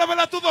 Yalo bela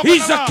bela tudo.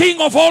 He's the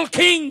King of all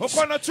kings.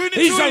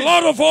 He's the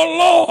Lord of all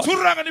lords.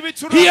 Churanga ni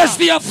bichuranga. He has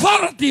the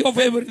authority of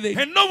everything.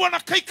 He no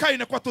wana kai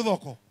na kwa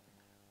tudoko.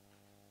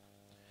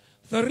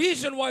 The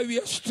reason why we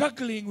are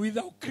struggling with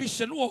our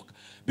Christian walk,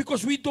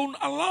 because we don't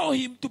allow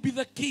him to be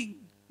the king.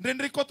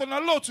 Renrikoto na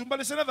lotu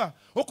mbali senada.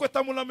 Oko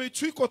tamula me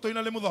chuikoto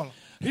ina le mudala.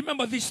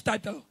 Remember this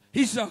title.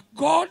 He's a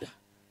God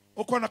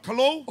Oko na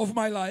kalou of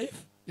my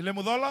life. ile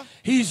mudala.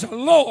 He's a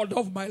Lord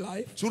of my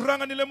life.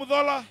 Churanga ni le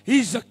mudala.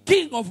 He's a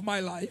King of my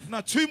life.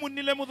 Na chuimu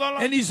ni le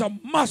mudala. And he's a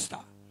master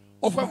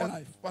of my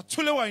life. Wa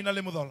chulewa ina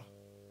le mudala.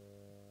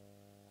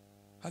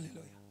 Hallelujah.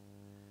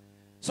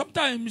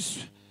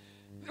 Sometimes,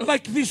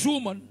 like this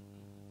woman,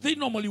 they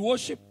normally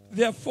worship.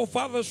 Their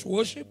forefathers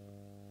worship.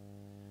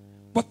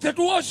 But that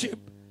worship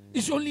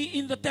is only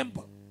in the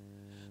temple.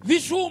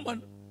 This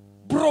woman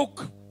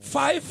broke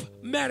 5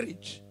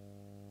 marriages.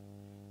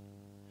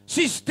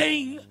 She's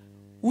staying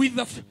with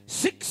the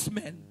 6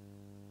 men.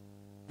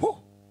 Whew.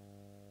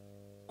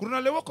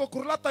 Kurna lewoko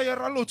kurlata ya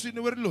ralotu ni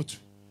weri lotu.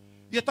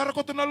 Ya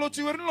tarakoto na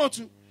lotu weri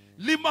lotu.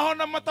 Lima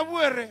hona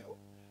matabuere.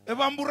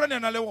 Evamburane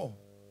na lewo.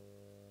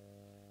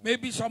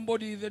 Maybe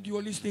somebody that you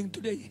are listening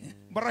today,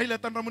 Barahile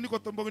tanra muniko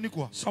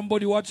tomboginikwa.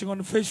 somebody watching on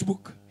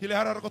Facebook, Hile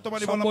harara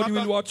kotomani somebody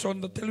will balamata. watch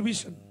on the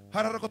television.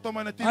 Harara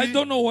kotomani TV. I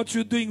don't know what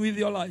you're doing with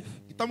your life,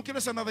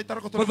 Itamukina sana da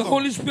itarakoto. but the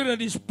Holy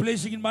Spirit is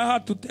placing in my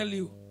heart to tell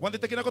you, Wande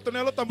tekina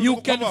kotonelo tamu. you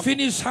can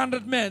finish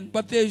 100 men,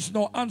 but there is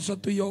no answer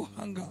to your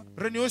hunger.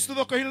 Renio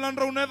estudo kahilan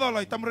ra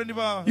unedola itam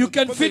reniva. You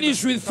can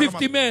finish with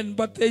 50 men,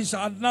 but there is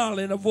a null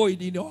and a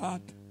void in your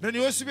heart.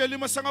 Renio esibia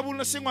lima sangabul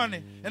na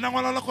singwane.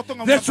 Enangwala la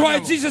kotonga. That's why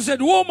Jesus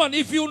said, woman,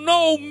 if you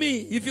know me,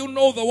 if you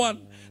know the one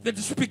that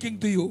is speaking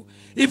to you,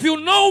 if you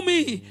know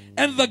me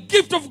and the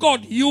gift of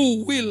God,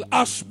 you will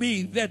ask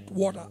me that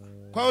water.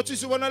 Kwa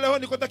otisi wana leho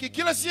ni kotaki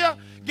kila sia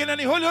gena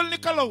ni holi ni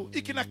kalau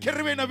ikina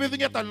kerwe na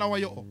vedhunya tal na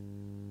wayo.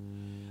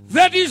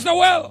 That is the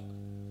well.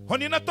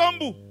 Honi na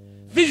tombu.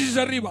 This is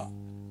a river.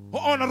 Ho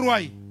ona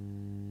ruai.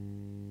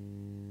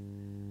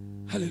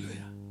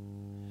 Hallelujah.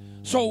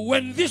 So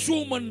when this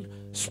woman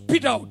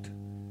spit out,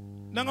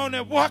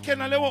 Nangaone buhake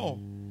na lewo.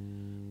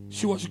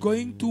 she was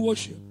going to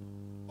worship,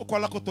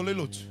 Okwala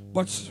kotolelot.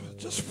 but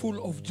just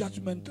full of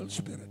judgmental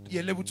spirit.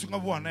 Ye lebu tsunga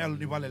buana yalu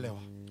ni vale lewa.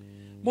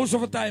 Most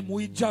of the time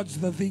we judge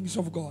the things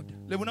of God.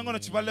 Lebu nangona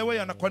chivalewa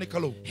ya na kwani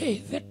kalau. Hey,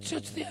 that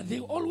church there, they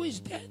always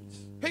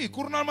dance. Hey,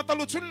 kurna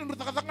matalo tsuni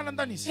nrutakatanga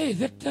nandanis. Hey,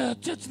 that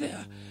church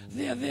there,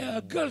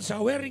 their girls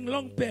are wearing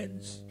long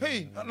pants.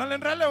 Hey,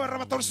 nalenrele wa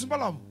ramatalo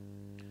simbalabu.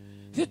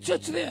 The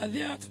church there,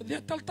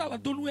 their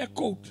taltala don't wear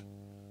coat.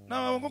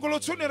 Na ngongolo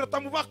tsuni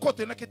ratamu ba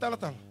kote na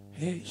kitalatala.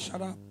 Hey,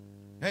 shut up.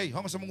 Hey,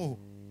 honga sa mungu.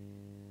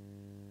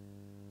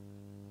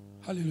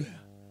 Hallelujah.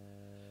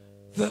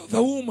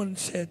 The woman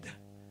said,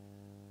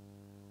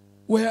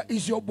 where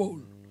is your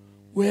bowl?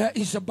 Where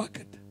is the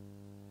bucket?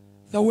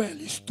 The well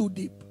is too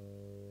deep.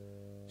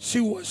 She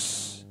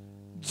was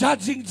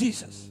judging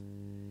Jesus.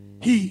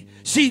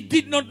 She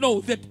did not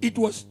know that it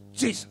was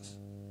Jesus.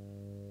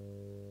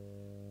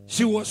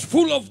 She was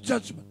full of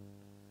judgment.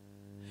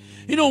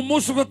 You know,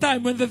 most of the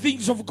time when the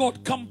things of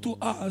God come to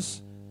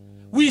us,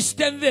 we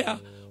stand there,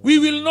 we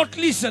will not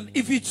listen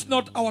if it's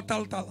not our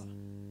taltala.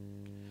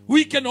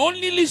 We can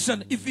only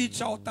listen if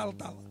it's our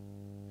taltala.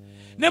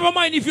 Never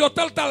mind if your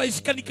taltala is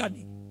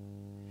kanikani.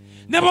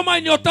 Never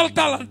mind your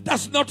taltala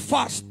does not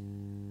fast.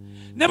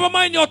 Never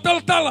mind your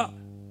taltala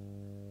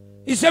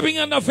is having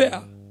an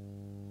affair.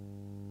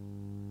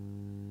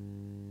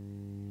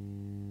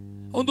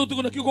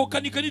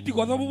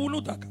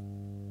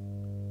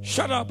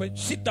 Shut up and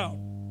sit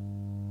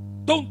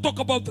down. Don't talk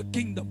about the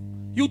kingdom.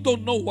 You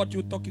don't know what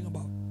you're talking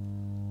about.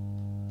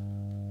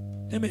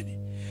 Amen.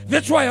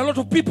 That's why a lot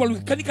of people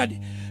with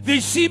kanikani, they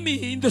see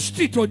me in the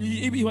street or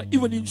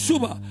even in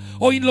Suba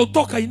or in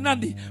Lotoka, in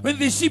Nandi. When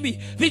they see me,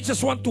 they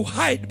just want to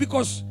hide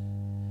because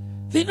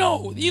they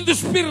know, in the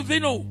spirit they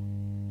know.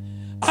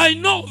 I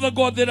know the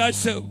God that I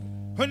serve.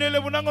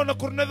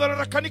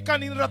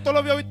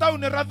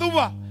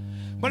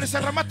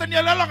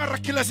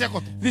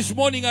 This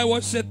morning I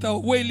was at the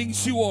Wailing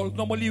Seawall.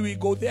 Normally we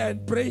go there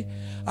and pray.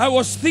 I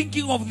was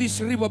thinking of this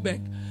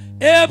riverbank.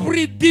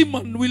 Every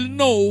demon will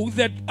know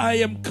that I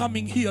am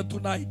coming here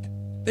tonight.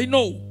 They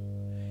know.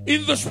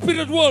 In the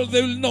spirit world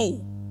they will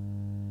know.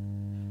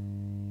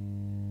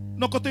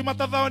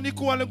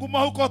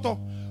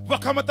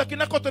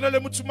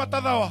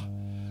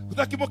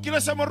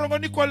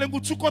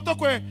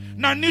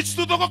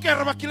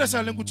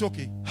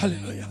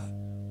 Hallelujah.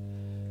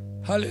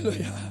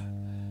 Hallelujah.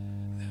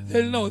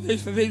 They'll know.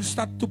 They'll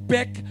start to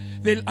pack.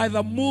 They'll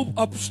either move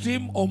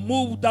upstream or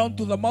move down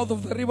to the mouth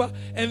of the river,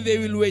 and they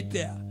will wait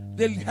there.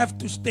 They'll have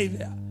to stay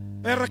there.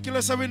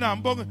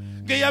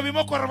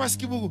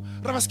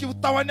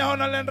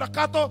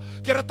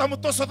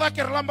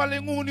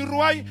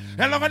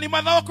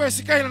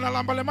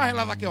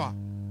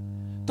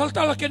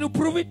 Taltala, can you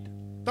prove it?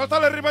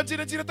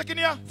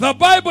 The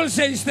Bible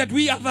says that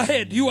we are the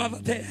head, you are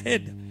the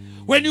head.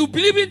 When you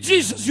believe in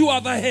Jesus, you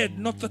are the head,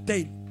 not the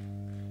tail.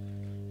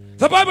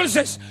 The Bible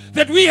says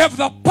that we have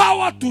the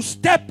power to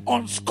step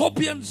on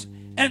scorpions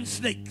and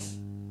snakes.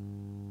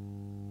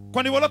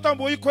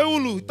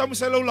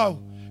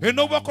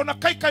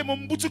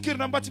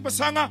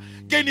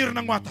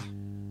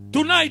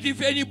 Tonight,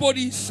 if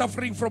anybody is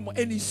suffering from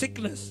any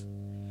sickness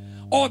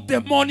or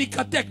demonic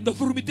attack,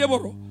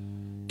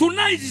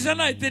 tonight is a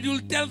night that you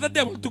will tell the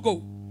devil to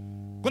go.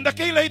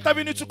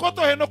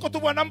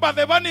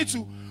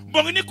 We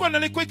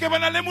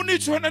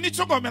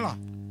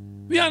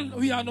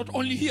are not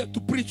only here to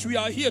preach, we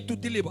are here to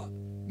deliver.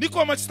 That's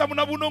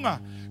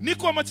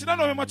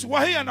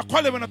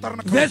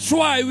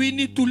why we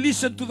need to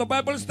listen to the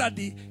Bible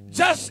study,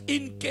 just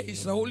in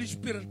case the Holy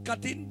Spirit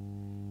cut in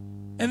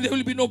and there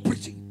will be no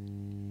preaching.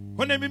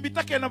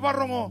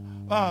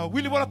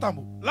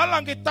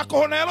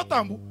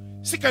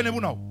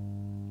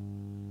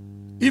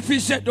 If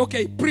he said,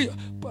 okay,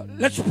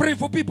 let's pray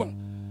for people,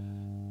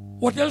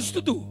 what else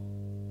to do?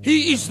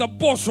 He is the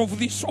boss of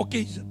this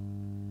occasion.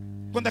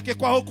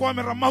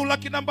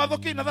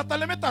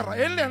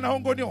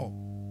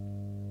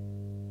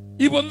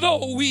 Even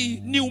though we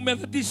new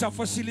Methodists are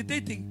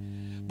facilitating,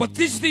 but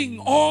this thing,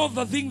 all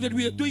the thing that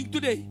we are doing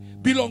today,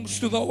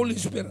 belongs to the Holy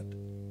Spirit.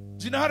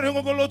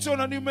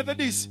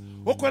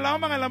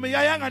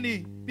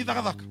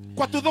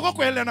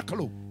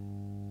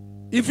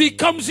 If he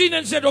comes in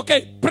and said,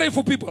 okay, pray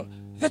for people,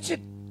 that's it.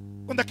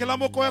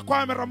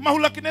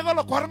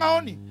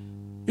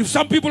 If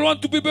some people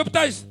want to be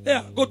baptized,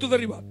 there, go to the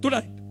river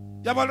tonight.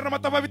 I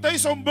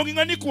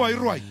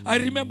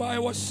remember I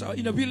was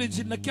in a village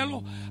in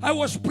Nakelo. I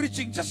was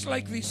preaching just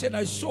like this, and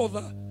I saw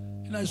the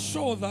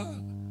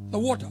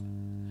water.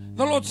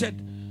 The Lord said,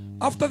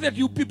 after that,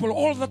 you people,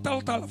 all the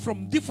Taltala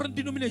from different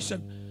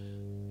denomination,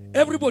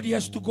 everybody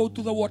has to go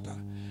to the water.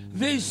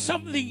 There is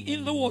something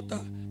in the water,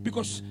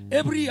 because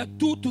every year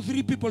 2 to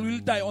 3 people will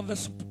die on the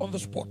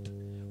spot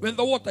when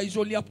the water is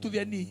only up to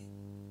their knee.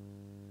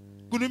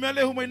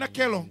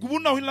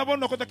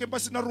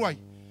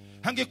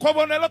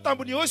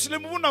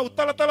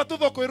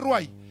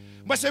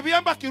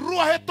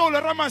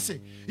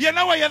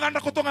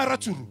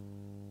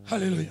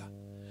 Hallelujah.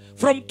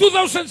 From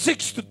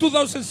 2006 to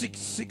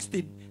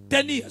 2016,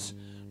 10 years,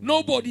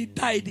 nobody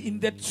died in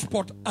that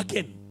spot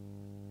again.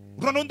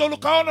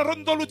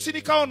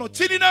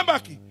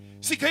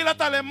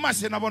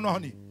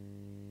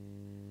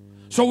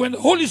 So when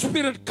the Holy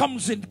Spirit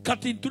comes and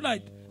cut in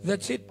tonight,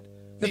 that's it.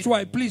 That's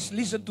why please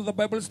listen to the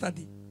Bible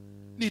study.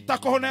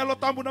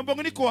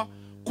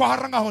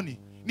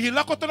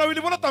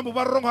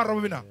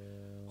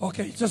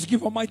 Okay, just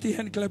give a mighty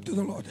hand clap to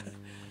the Lord.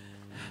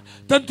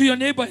 Turn to your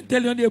neighbor and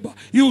tell your neighbor,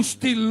 you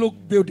still look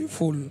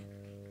beautiful.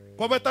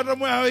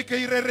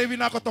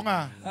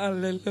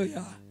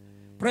 Hallelujah.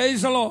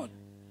 Praise the Lord.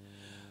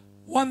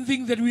 One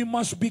thing that we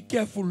must be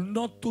careful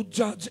not to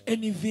judge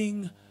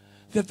anything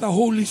that the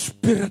Holy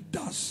Spirit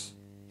does.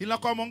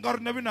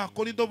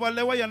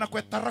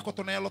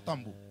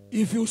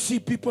 If you see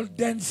people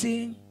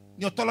dancing,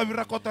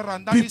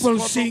 people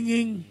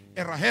singing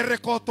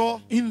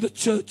in the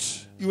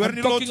church,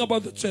 I'm talking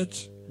about the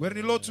church,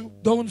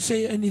 don't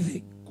say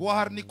anything.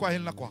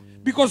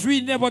 Because we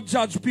never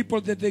judge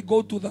people that they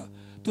go to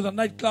the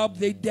nightclub,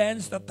 they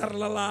dance, the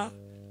tarlala.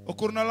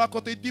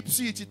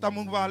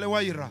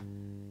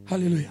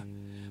 Hallelujah.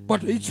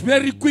 But it's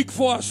very quick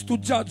for us to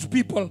judge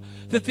people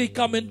that they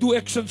come and do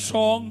action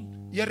song.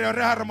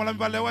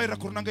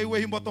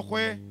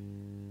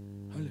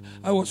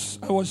 I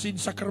was in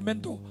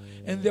Sacramento,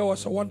 and there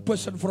was one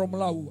person from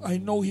Laos. I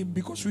know him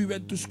because we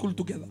went to school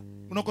together.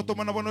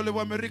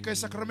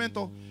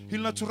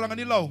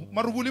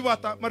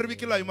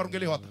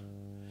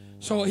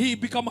 So he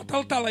became a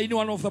taltala in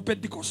one of the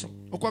Pentecostal.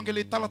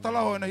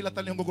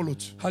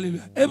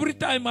 Hallelujah. Every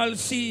time I'll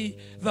see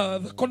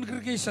the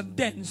congregation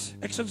dance,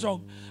 action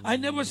song, I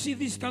never see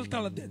this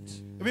taltala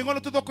dance.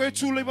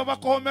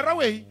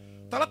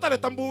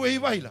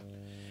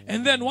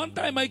 And then one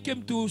time I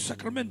came to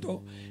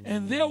Sacramento,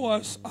 and there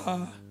was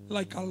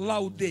like a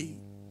loud day.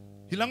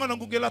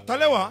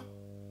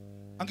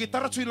 Angi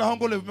taratsu ila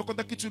hongo le me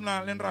konta kitu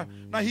na lenra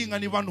na hinga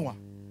ni vanua.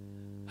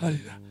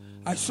 Hallelujah.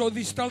 I saw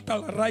this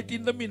taltala right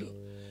in the middle.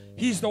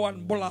 He's the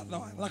one bola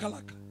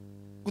lakalaka.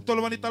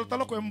 Kutolo mani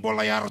taltala ko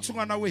embola ya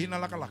ratsunga na wehi na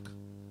lakalaka.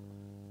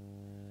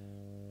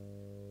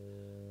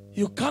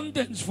 You can't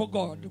dance for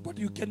God, but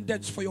you can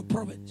dance for your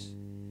province.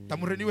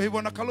 Tamureni wehi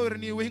wana kalo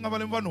reni wehi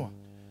ngavale vanua.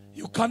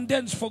 You can't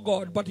dance for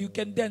God, but you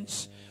can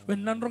dance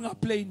when Nadroga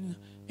playing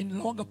in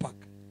Lawanga Park.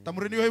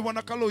 Tamureni wehi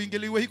wana kalo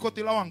ingeli wehi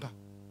koti lawanga.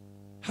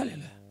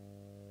 Hallelujah.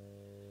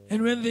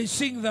 And when they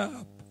sing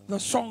the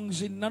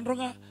songs in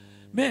Nadroga,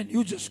 man,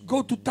 you just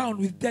go to town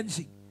with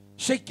dancing,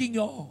 shaking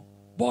your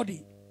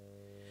body.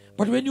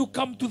 But when you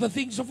come to the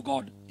things of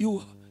God,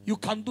 you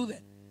can't do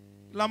that.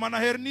 Lama na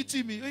herni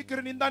chimi, oi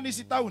kereni ndani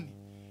si tauni.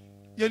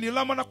 Yani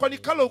lama na kwani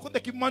kalo kote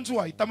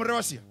kimanzuai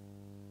tamurewasia.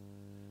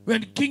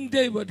 When King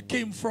David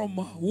came from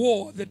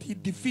war that he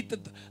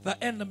defeated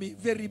the enemy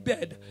very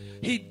bad,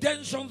 he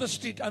danced on the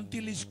street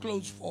until his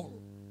clothes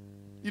fall.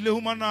 Ile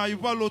humana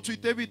ivalo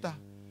tuitevita.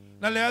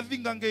 Na le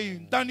adinga ngei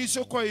ndani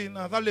sokoi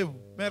na dalevu.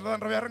 Me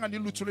ranraveranga ni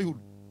lutsule hulu.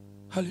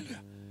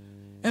 Hallelujah.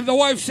 And the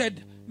wife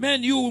said,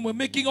 man, you were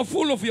making a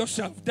fool of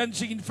yourself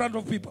dancing in front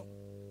of people.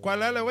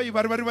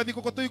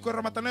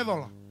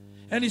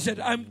 And he said,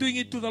 I'm doing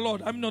it to the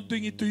Lord. I'm not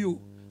doing it to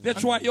you.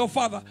 That's why your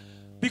father,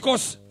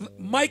 because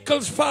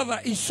Michael's father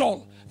is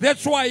Saul.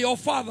 That's why your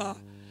father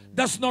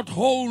does not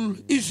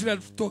hold Israel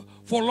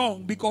for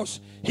long, because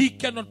he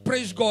cannot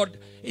praise God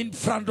in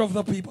front of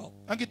the people.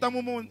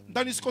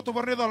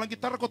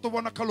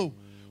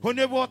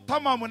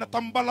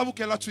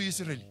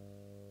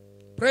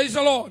 Praise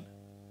the Lord.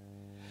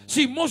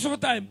 See, most of the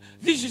time,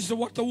 this is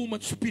what the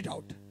woman spit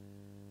out.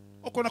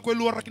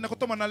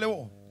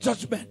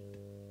 Judgment.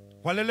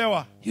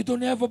 You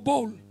don't have a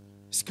bowl.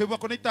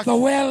 The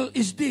well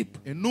is deep.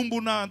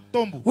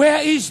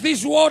 Where is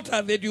this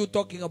water that you're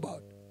talking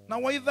about?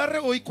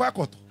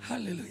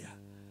 Hallelujah.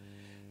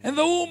 And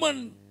the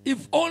woman,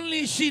 if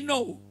only she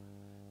know,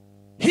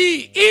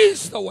 he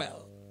is the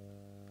well.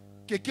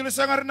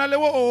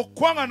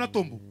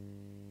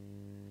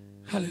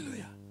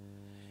 Hallelujah.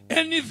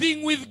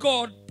 Anything with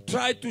God,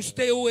 try to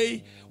stay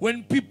away.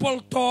 When people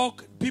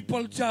talk,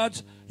 people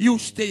judge, you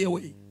stay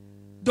away.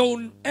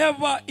 Don't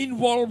ever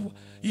involve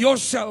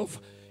yourself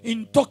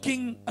in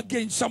talking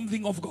against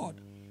something of God.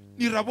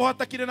 Praise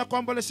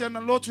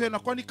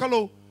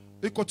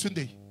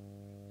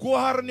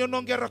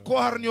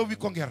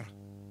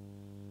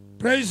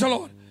the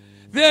Lord.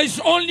 There is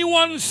only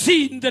one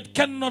sin that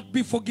cannot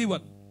be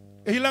forgiven.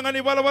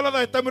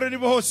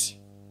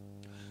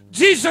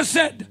 Jesus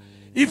said,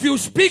 if you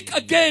speak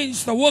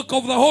against the work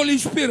of the Holy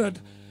Spirit,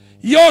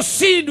 your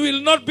sin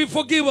will not be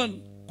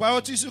forgiven. How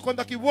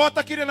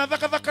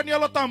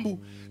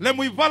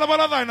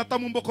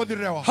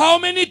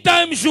many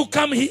times you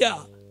come here?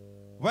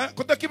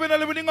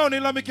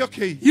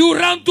 You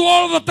run to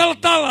all the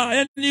taltala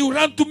and you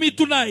run to me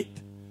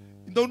tonight.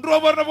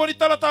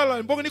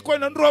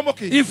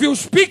 If you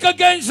speak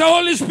against the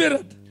Holy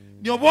Spirit,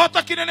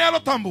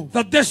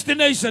 the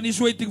destination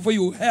is waiting for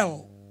you,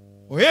 hell.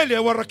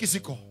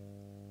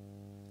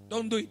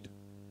 Don't do it.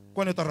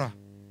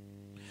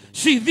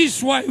 See, this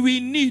is why we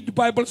need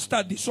Bible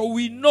study, so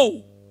we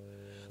know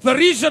the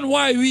reason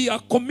why we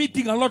are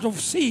committing a lot of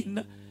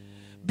sin,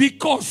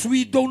 because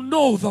we don't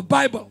know the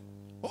Bible.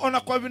 I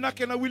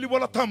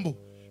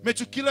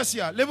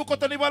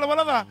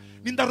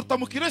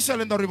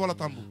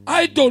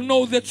don't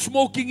know that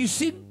smoking is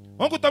sin,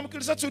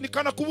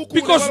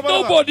 because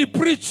nobody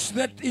preached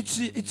that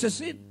it's a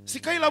sin.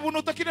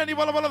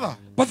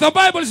 But the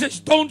Bible says,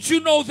 don't you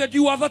know that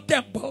you are the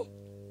temple?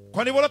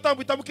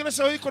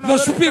 The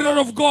Spirit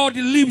of God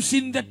lives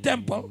in the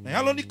temple.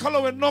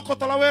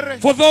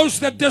 For those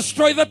that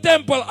destroy the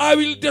temple, I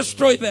will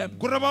destroy them.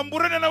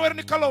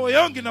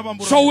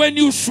 So when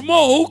you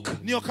smoke,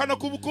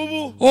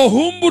 or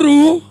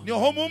humburu,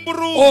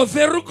 or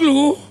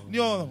veruglu,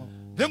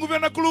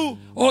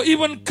 or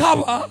even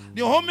kava,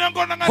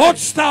 hot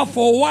stuff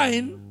or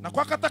wine,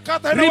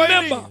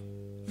 remember,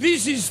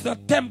 this is the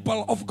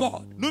temple of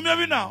God.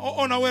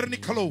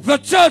 The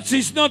church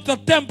is not the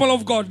temple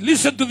of God.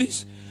 Listen to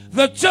this.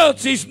 The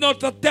church is not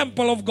the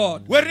temple of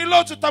God. It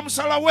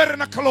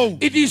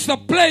is the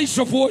place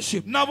of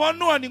worship.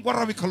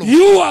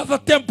 You are the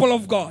temple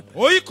of God.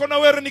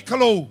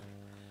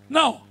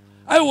 Now,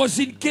 I was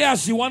in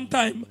Keasi one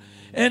time,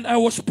 and I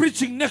was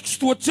preaching next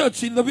to a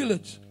church in the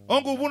village.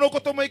 I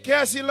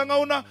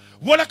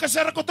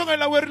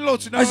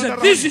said,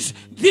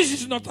 this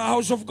is not the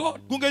house of God.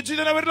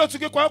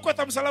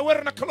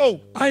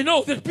 I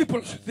know that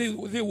people,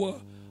 they were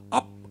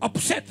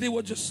upset. They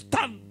were just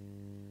stunned.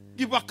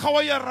 This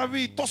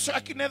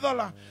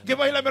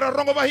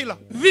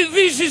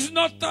is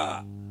not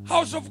the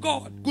house of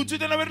God.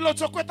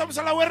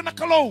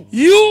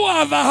 You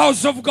are the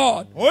house of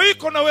God.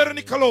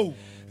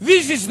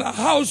 This is the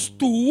house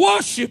to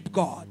worship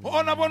God.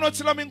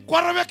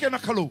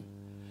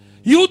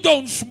 You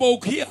don't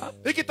smoke here.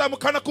 Ikitamu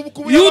kana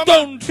kumukumu You ya longa.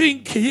 don't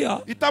drink here.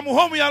 Itamu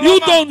homu ya You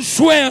longa. don't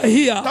swear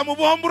here. Itamu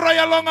buhambura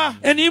ya longa.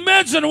 And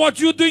imagine what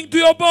you're doing to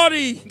your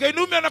body.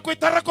 Ngainumia na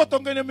kuitarakoto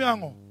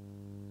ngainemiango.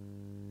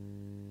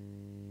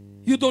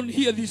 You don't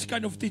hear this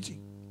kind of teaching.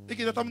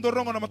 Ikitamu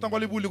dorongo na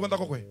matangwali buli kwenda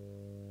kokwe.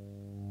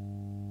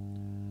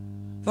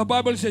 The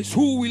Bible says,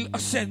 who will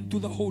ascend to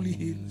the holy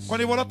hills?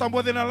 Kwani wala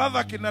tambo dina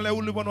ladha kinale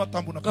uli bono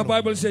tambu na The karo.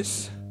 Bible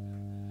says,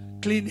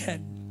 clean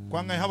hand,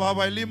 Kwa ngai haba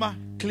haba ilima,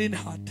 clean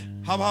heart.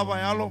 haba haba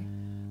yalo.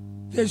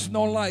 There's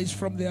no lies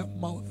from their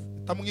mouth.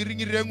 Tamu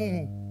ngiringiri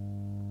enguhu.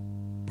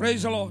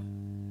 Praise the Lord.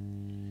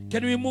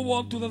 Can we move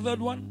on to the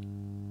third one?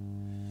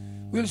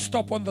 We'll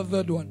stop on the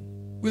third one.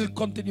 We'll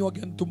continue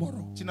again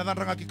tomorrow.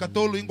 Sinadhanranga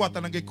kikatolu ingwa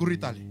tanange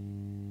kuritali.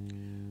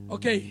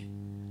 Okay.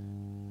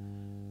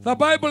 The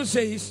Bible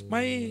says,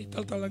 mai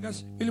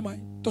taltalagas, ilimai,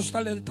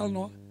 tostale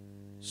talnoa.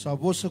 Sa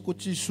vosa ko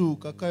Chisu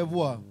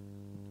kakaevua.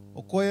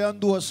 O koe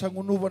andua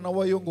sangunuva na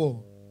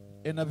wayongo.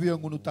 E na vio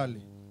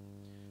ngunutali.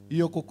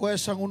 Iyo ko koe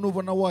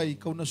sangunuva na wai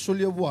kauna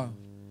solia vua.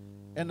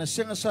 E na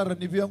senga sara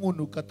ni via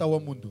ngunu katawa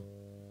mundu.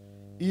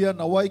 Ia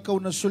na wai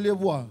kauna solia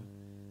vua.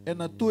 E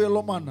na tue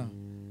lomana.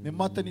 Me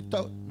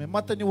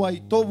mata ni wai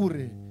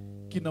tovure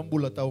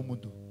kinambula tau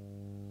mundu.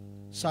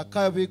 Sa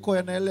kaya vi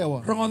koe na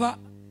elewa. Rongoda,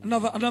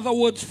 another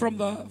words from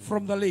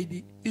the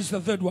lady is the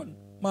third one.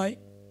 Mai,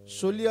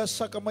 Solia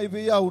saka mai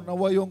viyau na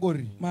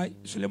wayongori. mai,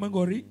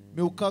 sulemangori,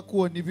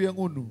 Meukakua ni via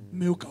ngunu.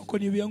 meuka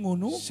koni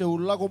viangunu,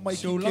 Seulago mai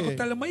seulako kike.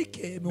 tale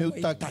maike,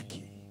 Meutaki.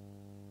 meutaki.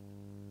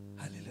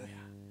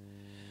 Hallelujah.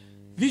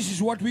 This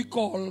is what we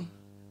call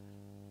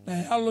na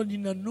halo ni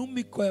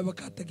nanumi koya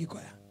wakata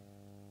kikoya.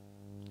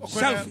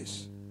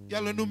 Selfish.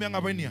 Yalo numi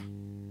angabainia.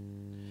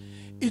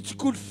 It's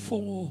good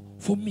for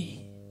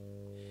me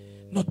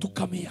not to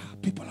come here.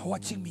 People are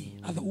watching me.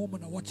 Other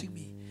women are watching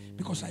me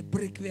because I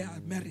break their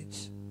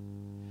marriage.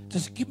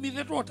 Just give me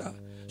that water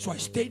so I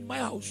stay in my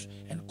house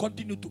and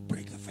continue to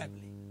break the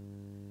family.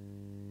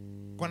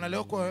 Kwana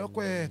leo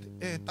kwe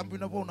tambu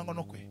na bo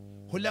nangono kwe.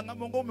 Holianga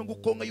mongo mengu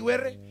konga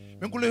iwere,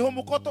 mengu leho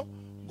mukoto,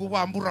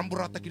 nguwa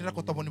ambura takirira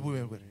kota boni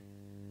buwere.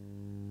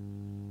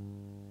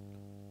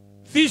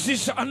 This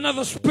is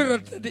another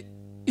spirit that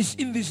is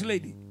in this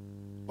lady.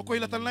 Oko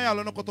ila talna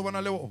yalo no koto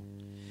bana leo.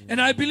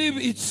 And I believe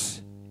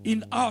it's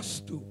in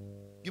us too.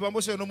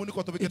 Gibambose no muni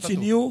koto biketa It's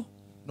in tu. you.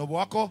 No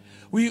boako.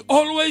 We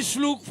always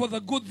look for the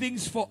good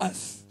things for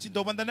us.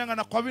 Chindo bandananga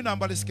na kwabi na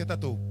ambali sketa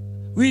tu.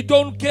 We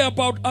don't care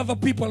about other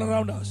people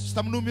around us.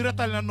 Stamnu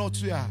mirata na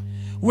notu ya.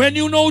 When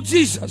you know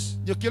Jesus,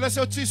 Yo kila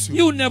seo chisu.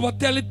 you never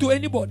tell it to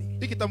anybody.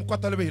 Ikita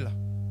mkwata lebehila.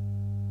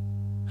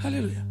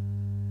 Hallelujah.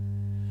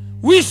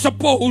 We're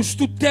supposed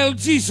to tell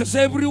Jesus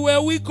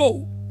everywhere we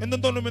go.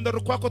 Endondo no menda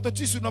rukwa koto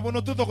chisu na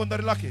bono tuto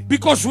kondari lake.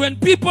 Because when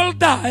people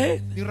die,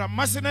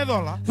 Iramasi na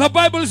dola. the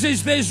Bible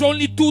says there's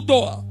only two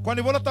doors.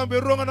 Kwani bola tambe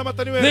ruanga na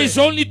matani were. There's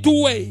only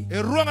two ways.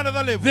 Ruanga na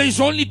dalevu. There's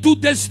only two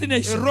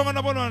destinations. Ruanga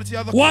na bono na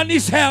tiada. One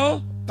is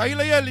hell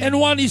Tahile yeli. and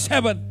one is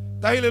heaven.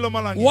 Tahile lo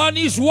malangi. One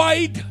is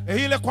wide,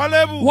 Hile kwa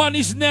levu. one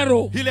is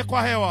narrow. Hile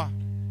kwa hewa.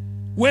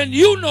 When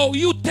you know,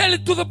 you tell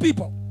it to the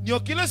people. Nyo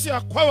kila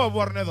siya kwa wa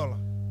buarne dola.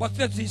 But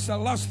that is the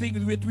last thing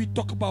that we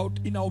talk about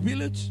in our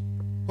village,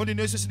 Kondi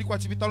nyo sisi ni kwa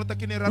chibitalo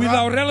takini with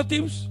rara. our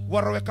relatives,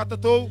 Warawe kata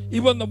to.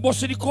 even the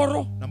boss ni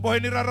Koro, Na mbohe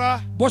ni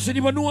rara. boss ni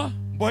Banua.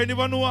 Mbohe ni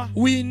banua.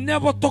 We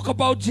never talk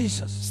about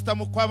Jesus.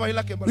 Stamu kwa wa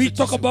hila kembali. We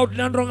talk about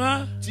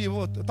Nadroga.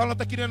 Chivo. Talo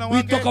takini na We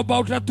wange. talk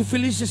about Ratu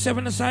Felicia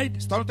 7 aside.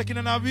 Talo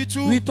takini na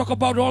avichu. We talk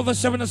about all the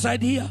 7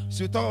 aside here.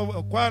 Si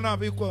kwa na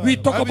avichu. We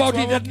talk about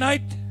it at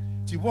night.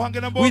 Chivo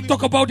hange na We bongi.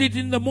 talk about it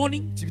in the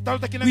morning. Chibitalo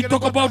takini We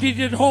talk about it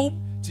at home.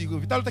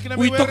 Chibitalo takini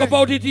We talk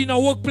about it in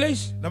our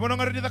workplace. Na bono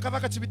ngari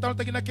kadaka chibitalo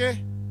takini ke.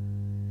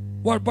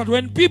 But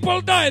when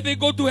people die, they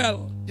go to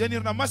hell.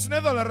 Yani na mas ne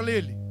dola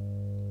raleli.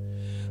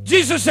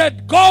 Jesus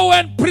said, go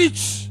and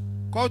preach.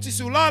 Kwa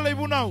chisi ulala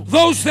ibunau.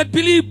 Those that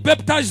believe,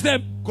 baptize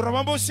them.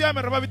 Kurabambo siya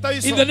merababita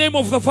iso. In the name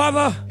of the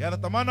Father, Yara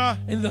tamana.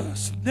 in the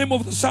name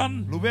of the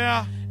Son,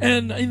 Lubea.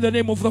 and in the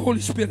name of the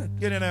Holy Spirit.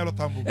 Kene na yalo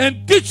tambu.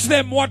 And teach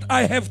them what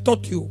I have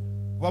taught you.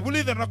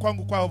 Wabulidha na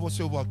kwangu kwa wabo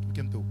sio watu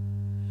kento.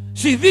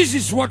 See, this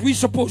is what we're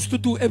supposed to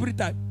do every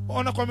time.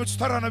 Ona kwa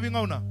mtutara na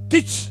vingauna.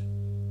 Teach.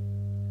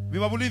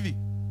 Viwabulidhi.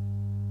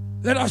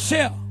 Let us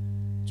share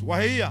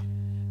Wahia.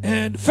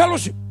 and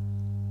fellowship.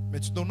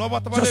 Mechuto nova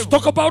Just tabarevu.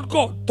 talk about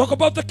God. Talk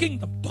about the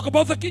kingdom. Talk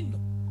about the kingdom.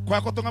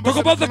 Kwa kotonga Talk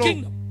about the flow.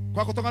 kingdom.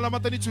 Kwa kotonga la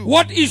matanichu.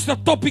 What is the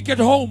topic at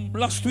home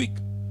last week?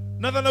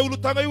 Nada na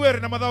ulutanga iwere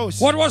na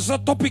madaos. What was the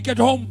topic at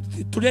home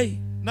today?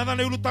 Nada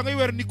na ulutanga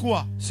iwere ni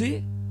kuwa.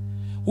 See?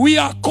 We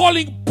are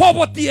calling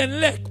poverty and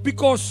lack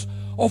because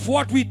of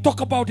what we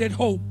talk about at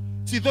home.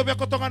 Si dobe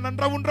kotonga na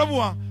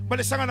nravua.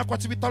 Bale sanga na kwa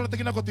chibitalo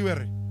takina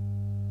kotiwere.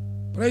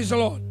 Praise the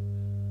Lord.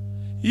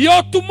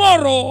 Your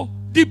tomorrow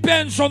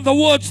depends on the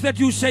words that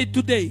you say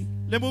today.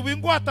 Le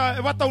mubingwata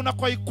evata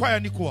unakwa ikwaya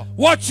nikua.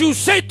 What you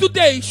say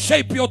today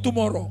shape your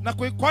tomorrow. Na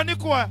kwa ikwa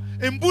nikua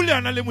embuli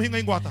ana le muhinga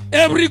ingwata.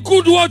 Every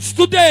good words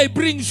today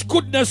brings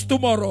goodness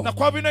tomorrow. Na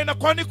kwa bina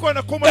inakwa nikua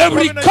na kuma.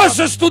 Every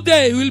curses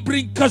today will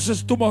bring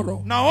curses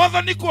tomorrow. Na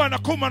odha nikua na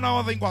kuma na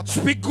odha ingwata.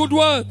 Speak good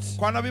words.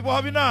 Kwa na bibo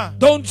habina.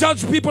 Don't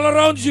judge people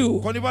around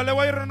you. Kwa ni wale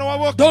waira na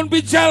wawoki. Don't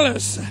be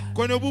jealous.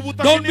 Kwa ni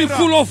ububuta Don't be kinira.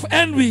 full of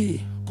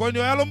envy. Kwa ni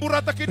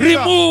yalomburata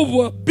kinira.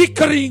 Remove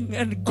bickering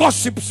and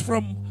gossips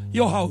from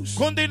your house.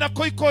 Konde na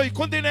koi koi.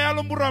 Konde na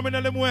yalombura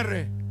mena le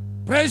muere.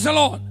 Praise the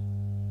Lord.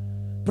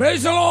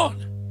 Praise the Lord.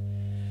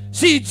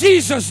 See,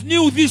 Jesus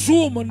knew this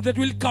woman that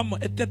will come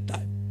at that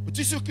time.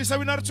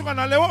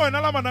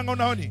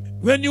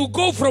 When you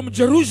go from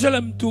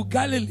Jerusalem to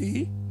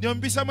Galilee,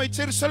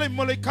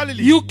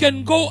 you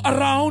can go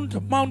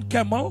around Mount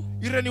Carmel.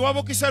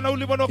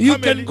 You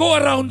can go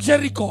around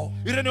Jericho.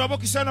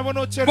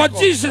 But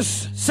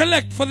Jesus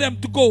selected for them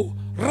to go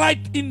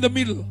right in the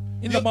middle,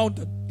 in the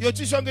mountain.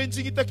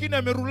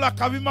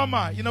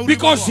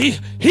 Because he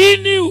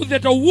knew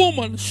that a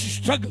woman is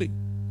struggling.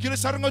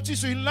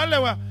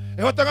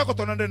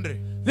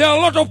 There are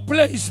a lot of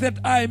places that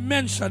I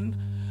mentioned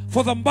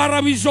for the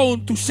Mbarawi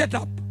zone to set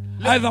up.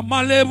 Either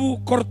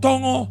Malebu,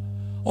 Kortongo,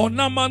 or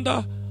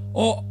Namanda,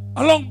 or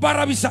along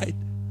Barawi side.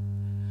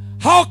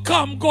 How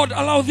come God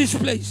allowed this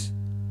place?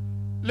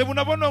 Only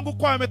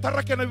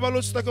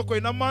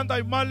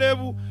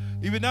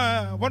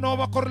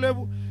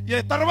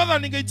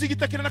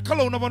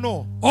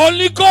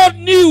God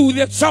knew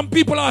that some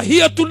people are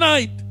here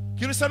tonight.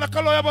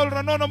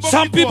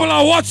 Some people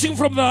are watching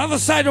from the other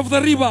side of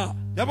the river.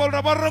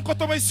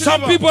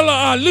 Some people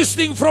are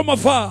listening from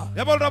afar.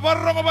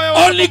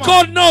 Only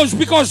God knows,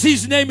 because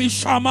His name is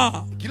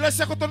Shammah.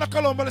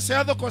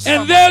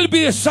 And there'll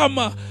be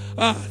some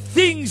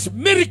things,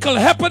 miracle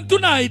happen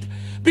tonight,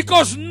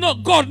 because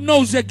God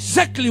knows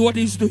exactly what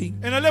He's doing.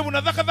 He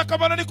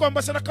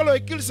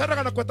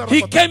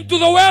came to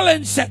the well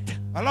and sat.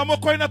 And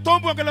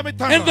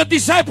the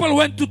disciple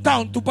went to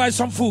town to buy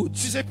some food.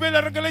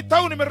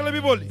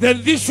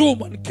 Then this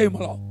woman came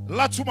along,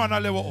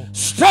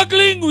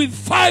 struggling with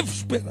 5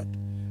 spirits,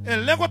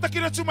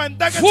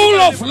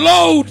 full of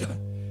load.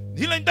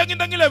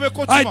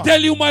 I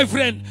tell you, my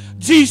friend,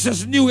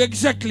 Jesus knew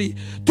exactly.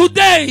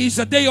 Today is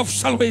a day of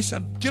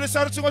salvation. Today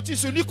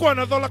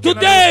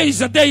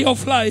is a day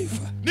of life.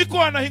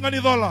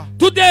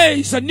 Today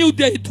is a new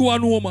day to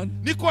one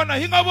woman. I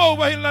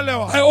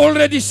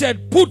already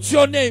said, put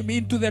your name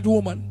into that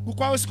woman.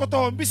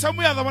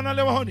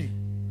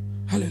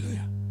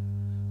 Hallelujah.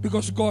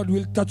 Because God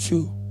will touch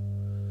you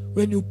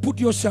when you put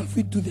yourself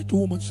into that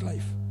woman's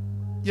life.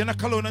 I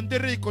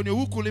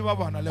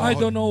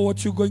don't know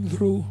what you're going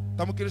through.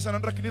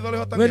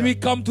 When we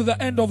come to the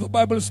end of the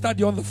Bible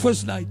study on the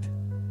first night,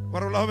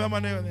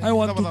 I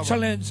want to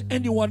challenge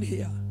anyone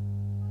here.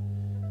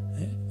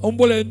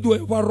 Ombole ndue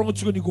warong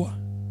chukuni kwa.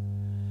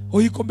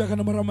 Ohi kombeka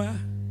na marama.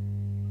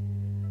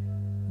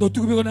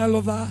 Dotu kubiko na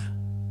alova.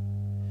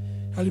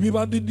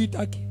 Alibiba ndindi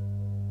taki.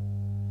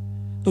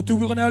 Dotu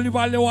kubiko na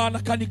alibale wa na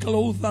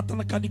kanikalo, zata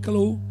na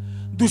kanikalo,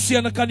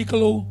 dusia na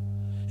kanikalo.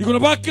 Iko na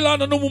bakila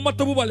na nomu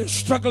matabu bale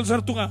struggle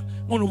zartunga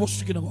ngono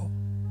bosu kinago.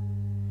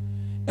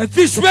 At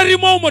this very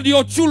moment,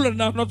 your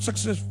children are not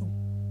successful.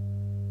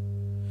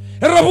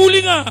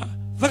 Erabulinga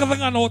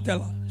thakatanga na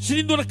hotela.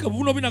 Sinindo na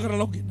kabuno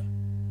binakaralogina.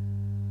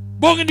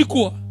 Bongi ni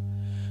kuwa.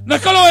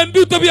 Nakalo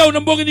embuta bia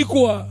unambongi ni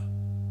kuwa.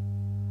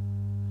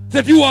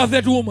 That you are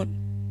that woman.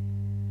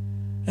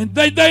 And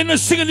die na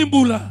singa ni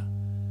mbula.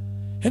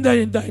 And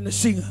die na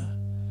singa.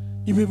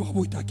 Ni beba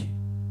kabuitaki.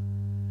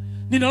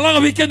 Ni nalanga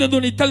weekend ndo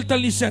ni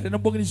tal ni sere.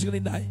 Nambongi ni singa ni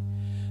dai.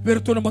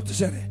 Verto na mata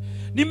sere.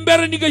 Ni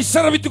mbere ni kay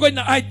sarabitu kay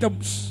na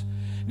items.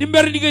 Ni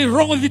mbere ni kay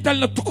rongo vital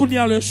na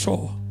tukunialo ya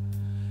show.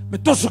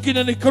 Metoso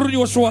kina ni karuni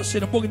waswase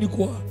na bongi ni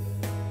kuwa.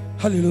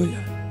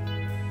 Hallelujah.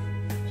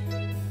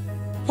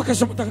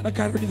 Pagkasamata na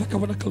karuni na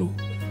kawa na kalu.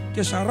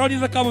 Kaya sa arani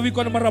na kawa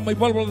biko na marama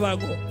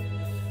ibalbaladago.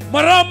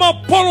 Marama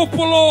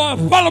polo-poloa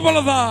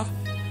balbalada.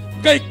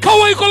 Kay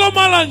kaway ko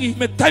malangi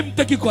may time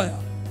taki ko ya.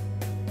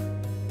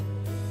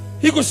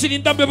 Hiko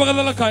sinindambe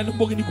bagadalakay ng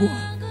bongi ni kuwa.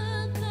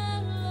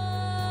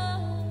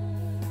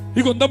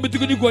 Hiko ndambe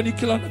tiko ni kuwa ni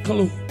kila na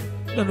kalu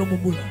na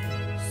namumula.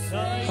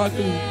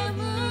 Hallelujah.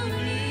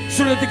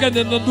 Sudah tiga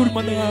dan nandur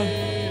mana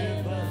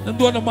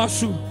nanduan na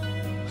masu.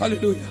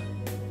 Hallelujah.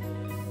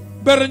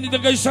 Beran ni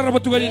nagay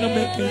sarabatu gani na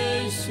meke.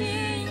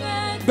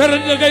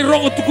 Beran ni nagay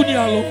rongo tukuni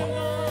alo.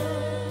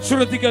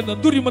 Sudah tiga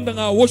nanduri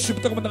mandanga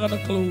worship tak mandanga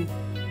nakalo.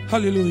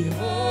 Hallelujah.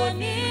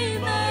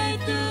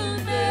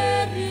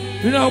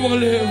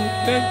 Binabagalew.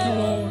 Thank you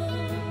Lord.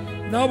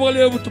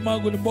 Binabagalew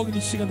tumago ng bogni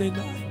singa day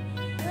na.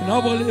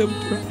 Binabagalew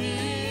tura.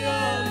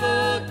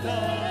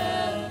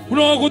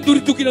 Uno ako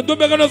duri tukina,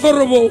 dombe ka na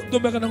thorobo,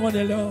 dombe ka na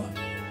nganela.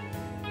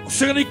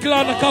 Usanga ni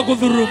klana kako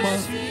duruma.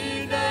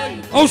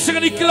 Usanga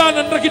ni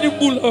klana nakini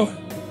bula,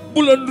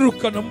 bulan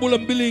rukan,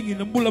 bulan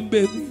bilingin, bulan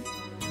baby.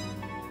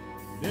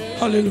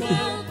 Hallelujah.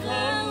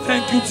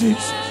 Thank you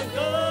Jesus.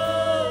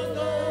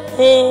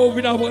 Oh,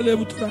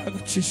 binabagalew turaga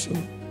Jesus.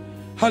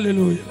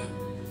 Hallelujah.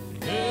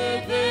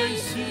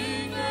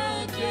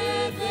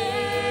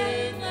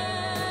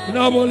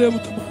 Inabole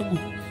mutamangu.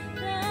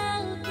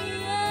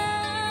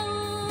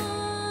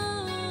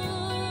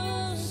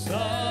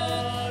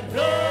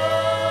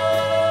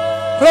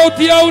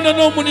 Rauti au na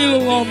nomu ni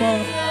loma.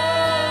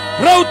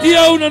 Rauti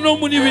au na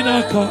nomu ni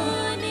vinaka.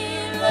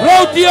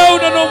 Rauti au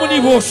na nomu ni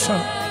vosa.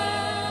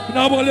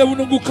 Inabole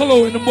munungu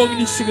kalau enambongi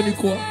ni sigani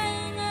kwa.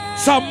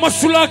 Sa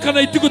masulaka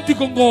na itiko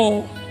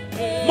ngo.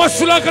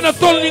 Masulaka na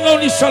tol ni ngau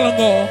ni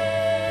salango.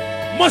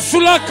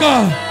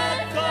 Masulaka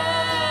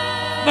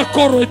na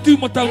koro itu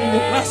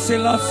matangu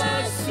Laselase.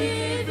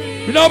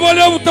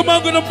 Inabole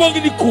mutamangu na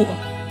mbongi ni kwa.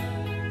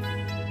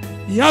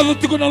 Yado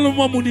tiko na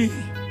lumamuni.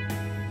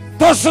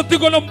 Toso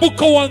tiko na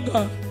mbuka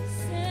wanga.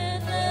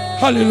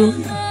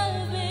 Hallelujah.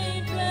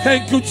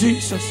 Thank you,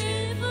 Jesus.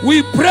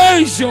 We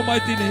praise your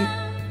mighty name.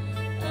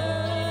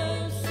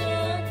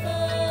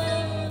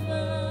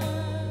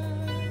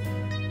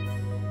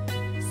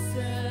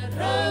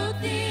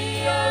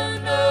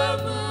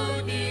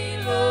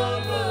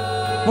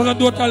 Mga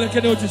dua kali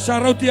kene oji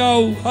sarauti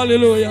au.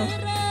 Hallelujah.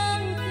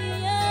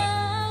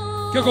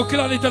 Keko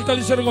kila ni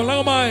tal sergo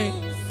lang mai.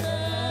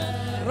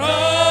 Rauti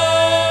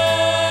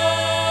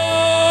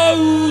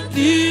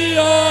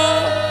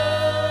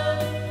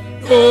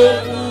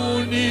au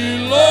ni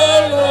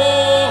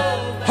lolo.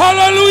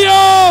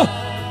 Hallelujah.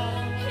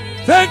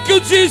 Thank you,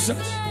 Jesus.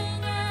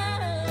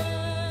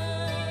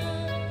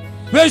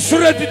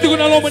 Besureti tigo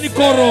na loma ni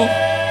koro.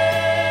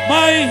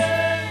 Mai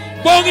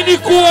bongi ni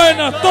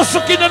kuena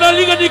tosokina na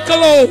liga ni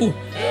kalau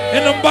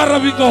enambara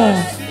bingo.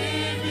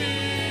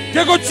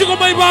 Keko chiko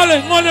mai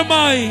bale ngone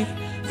mai.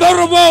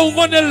 Dorobo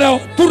ngone leo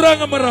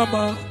turanga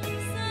marama.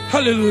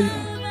 Hallelujah.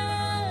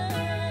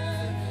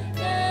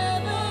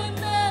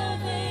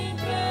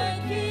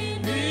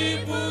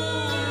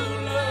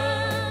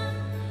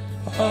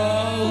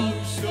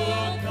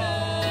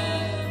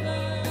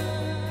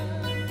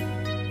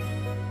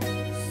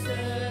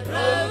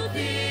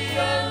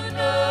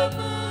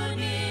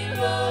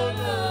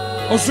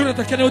 Osura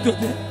ta kene odio.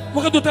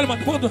 Poka do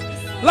telman, poka do.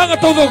 Langa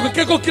todo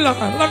ke ko kila,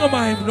 langa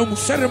mai no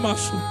musere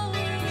masu.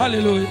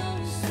 Hallelujah.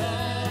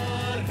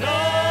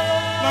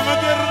 Langa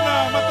gerna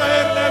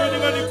mataherna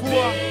bidingani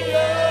kuwa.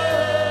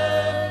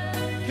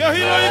 Ke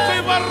hilo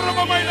ikai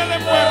barroga mai na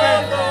lemwere.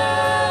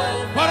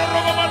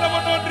 Barroga mana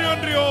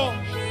mondrio.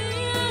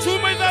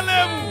 Chuma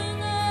idalemu.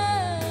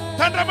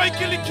 Tandra mai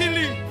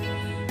kili.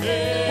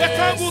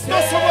 Yakangu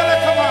toso wale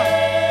kama.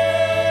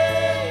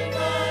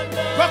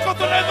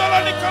 Bakoto na dola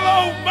ni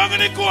kalau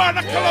mangani kuwa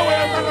na kalau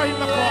na tarai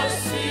na kwa.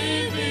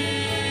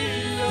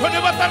 Kone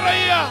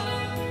bataraia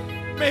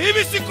me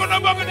hivi siko na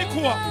mangani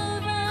kuwa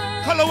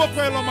kalau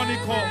kwa elo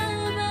maniko.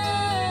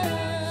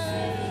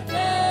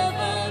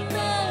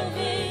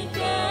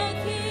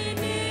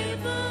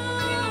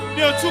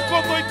 Ni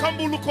ochuko to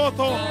ikambulu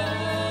koto.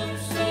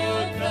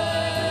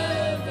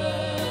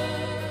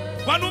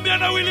 Wanumia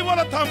na wili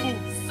wala tambu.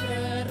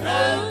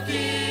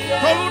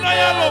 Koluna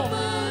yalo.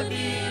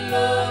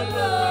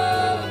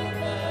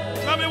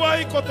 Nami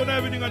wahi koto na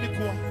evininga ni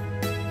kuwa.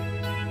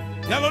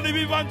 Yalo ni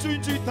vivanchu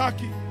inchu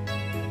itaki.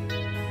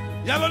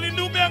 Yalo ni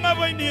numia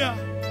ngaba inia.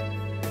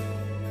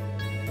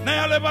 Na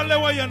yale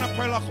balewa ya na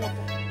kwela koto.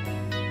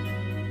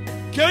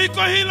 Keo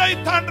iko hila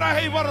itandra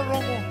hei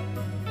wararongo.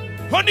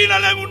 Honila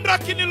le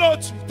mundraki ni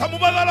lochi.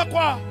 Tamubadala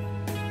kwa.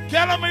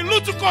 Kiala mai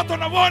lutu koto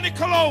na wani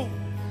kalau.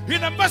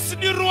 Hina mbasi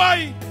ni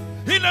ruai.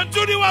 Hina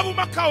njuri wabu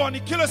makawa ni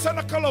kile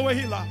sana kalau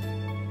hila.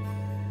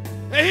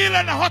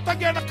 Hila na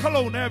hotage na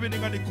kalau na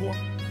evininga ni kuwa.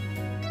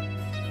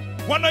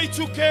 Wana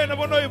ichuke na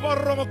wana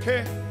iwarongo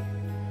ke.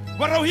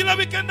 Warau hila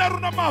wikenda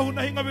runa mahu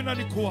na hinga vina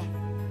ni kuwa.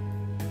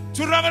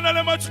 Churanga na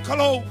le machu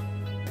kalau.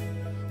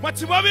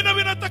 Machibabi na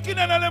vina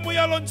takina na le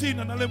muyalo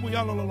njina na le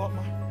muyalo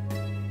loloma.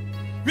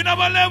 Vina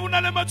walevu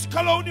na le machu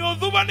kalau ni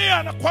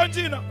odhubania na kwa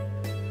njina.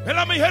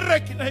 Hela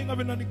mihereki na hinga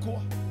vina ni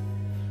kuwa.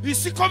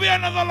 Isikobia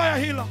na dhala ya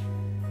hila.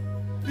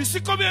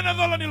 Isikobia na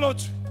dhala ni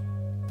lochu.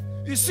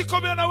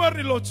 Isikobia na wer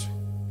ni lochu.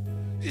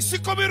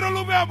 Isikobia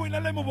rolube amu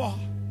inale muboha.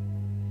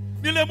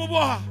 Nile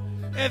muboha.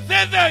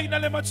 Edhedhe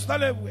inale machu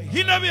talewe.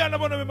 Hina vya na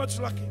bona me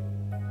machu laki.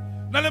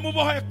 Nale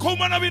muboha e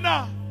kuma na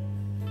vina.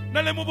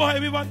 Nale muboha e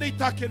vivande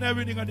itake na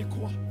evi ninga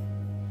nikuwa.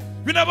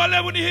 Vina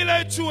balevu ni hila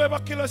e chue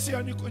bakila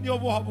siya ni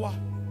oboha boha.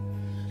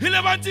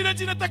 Hile vanjina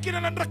jina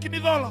takina na ndraki ni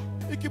dhala.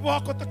 Ikiboha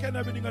kotake na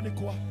evi ninga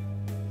nikuwa.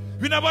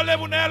 Vina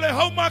balevu na yale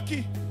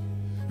haumaki.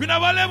 Vina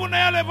balevu na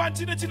yale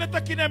vanjina jina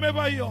takina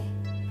meba iyo.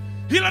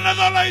 Hila na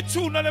dhala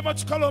ichu na le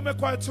machukalo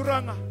mekwa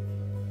eturanga.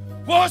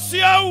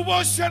 Vosi au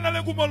vosi na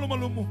lengu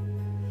malumalumu.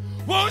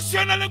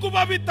 Vosi na lengu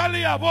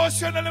babitalia.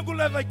 Vosi na lengu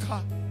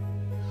ledaika.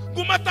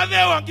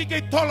 Ngumatadewa ngige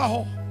itola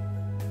ho.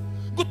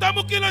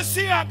 Ngutamukila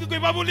siya ngige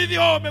babulidi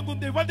ho.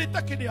 Mengundi vandi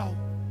takini au.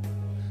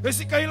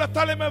 Esika hila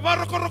tale me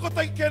varoko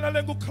taike na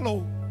lengu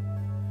kalau.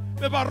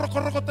 Me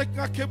varoko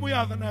taike kemu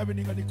yada na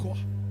evininga nikuwa.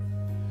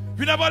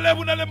 Vina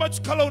balevu na le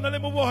machukalo na le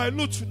muboha e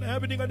luchu na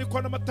evininga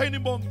nikuwa na mataini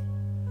mbongi.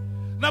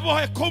 Na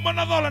boha e koma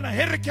na dhala na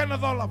herike na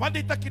dhala.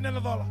 Vandi takine na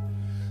dhala.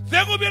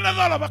 Dengu bia na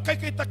dhala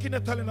bakaike itakine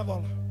tale na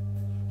dhala.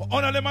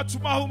 Ona le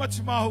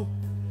machumahu.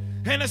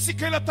 Hena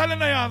sika ila tale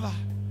na yada.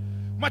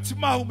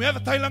 machimahu me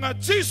tailanga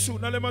jisu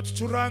na le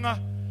machuchuranga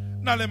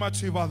na le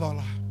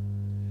machivadola.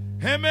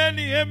 Amen,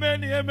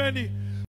 amen, amen.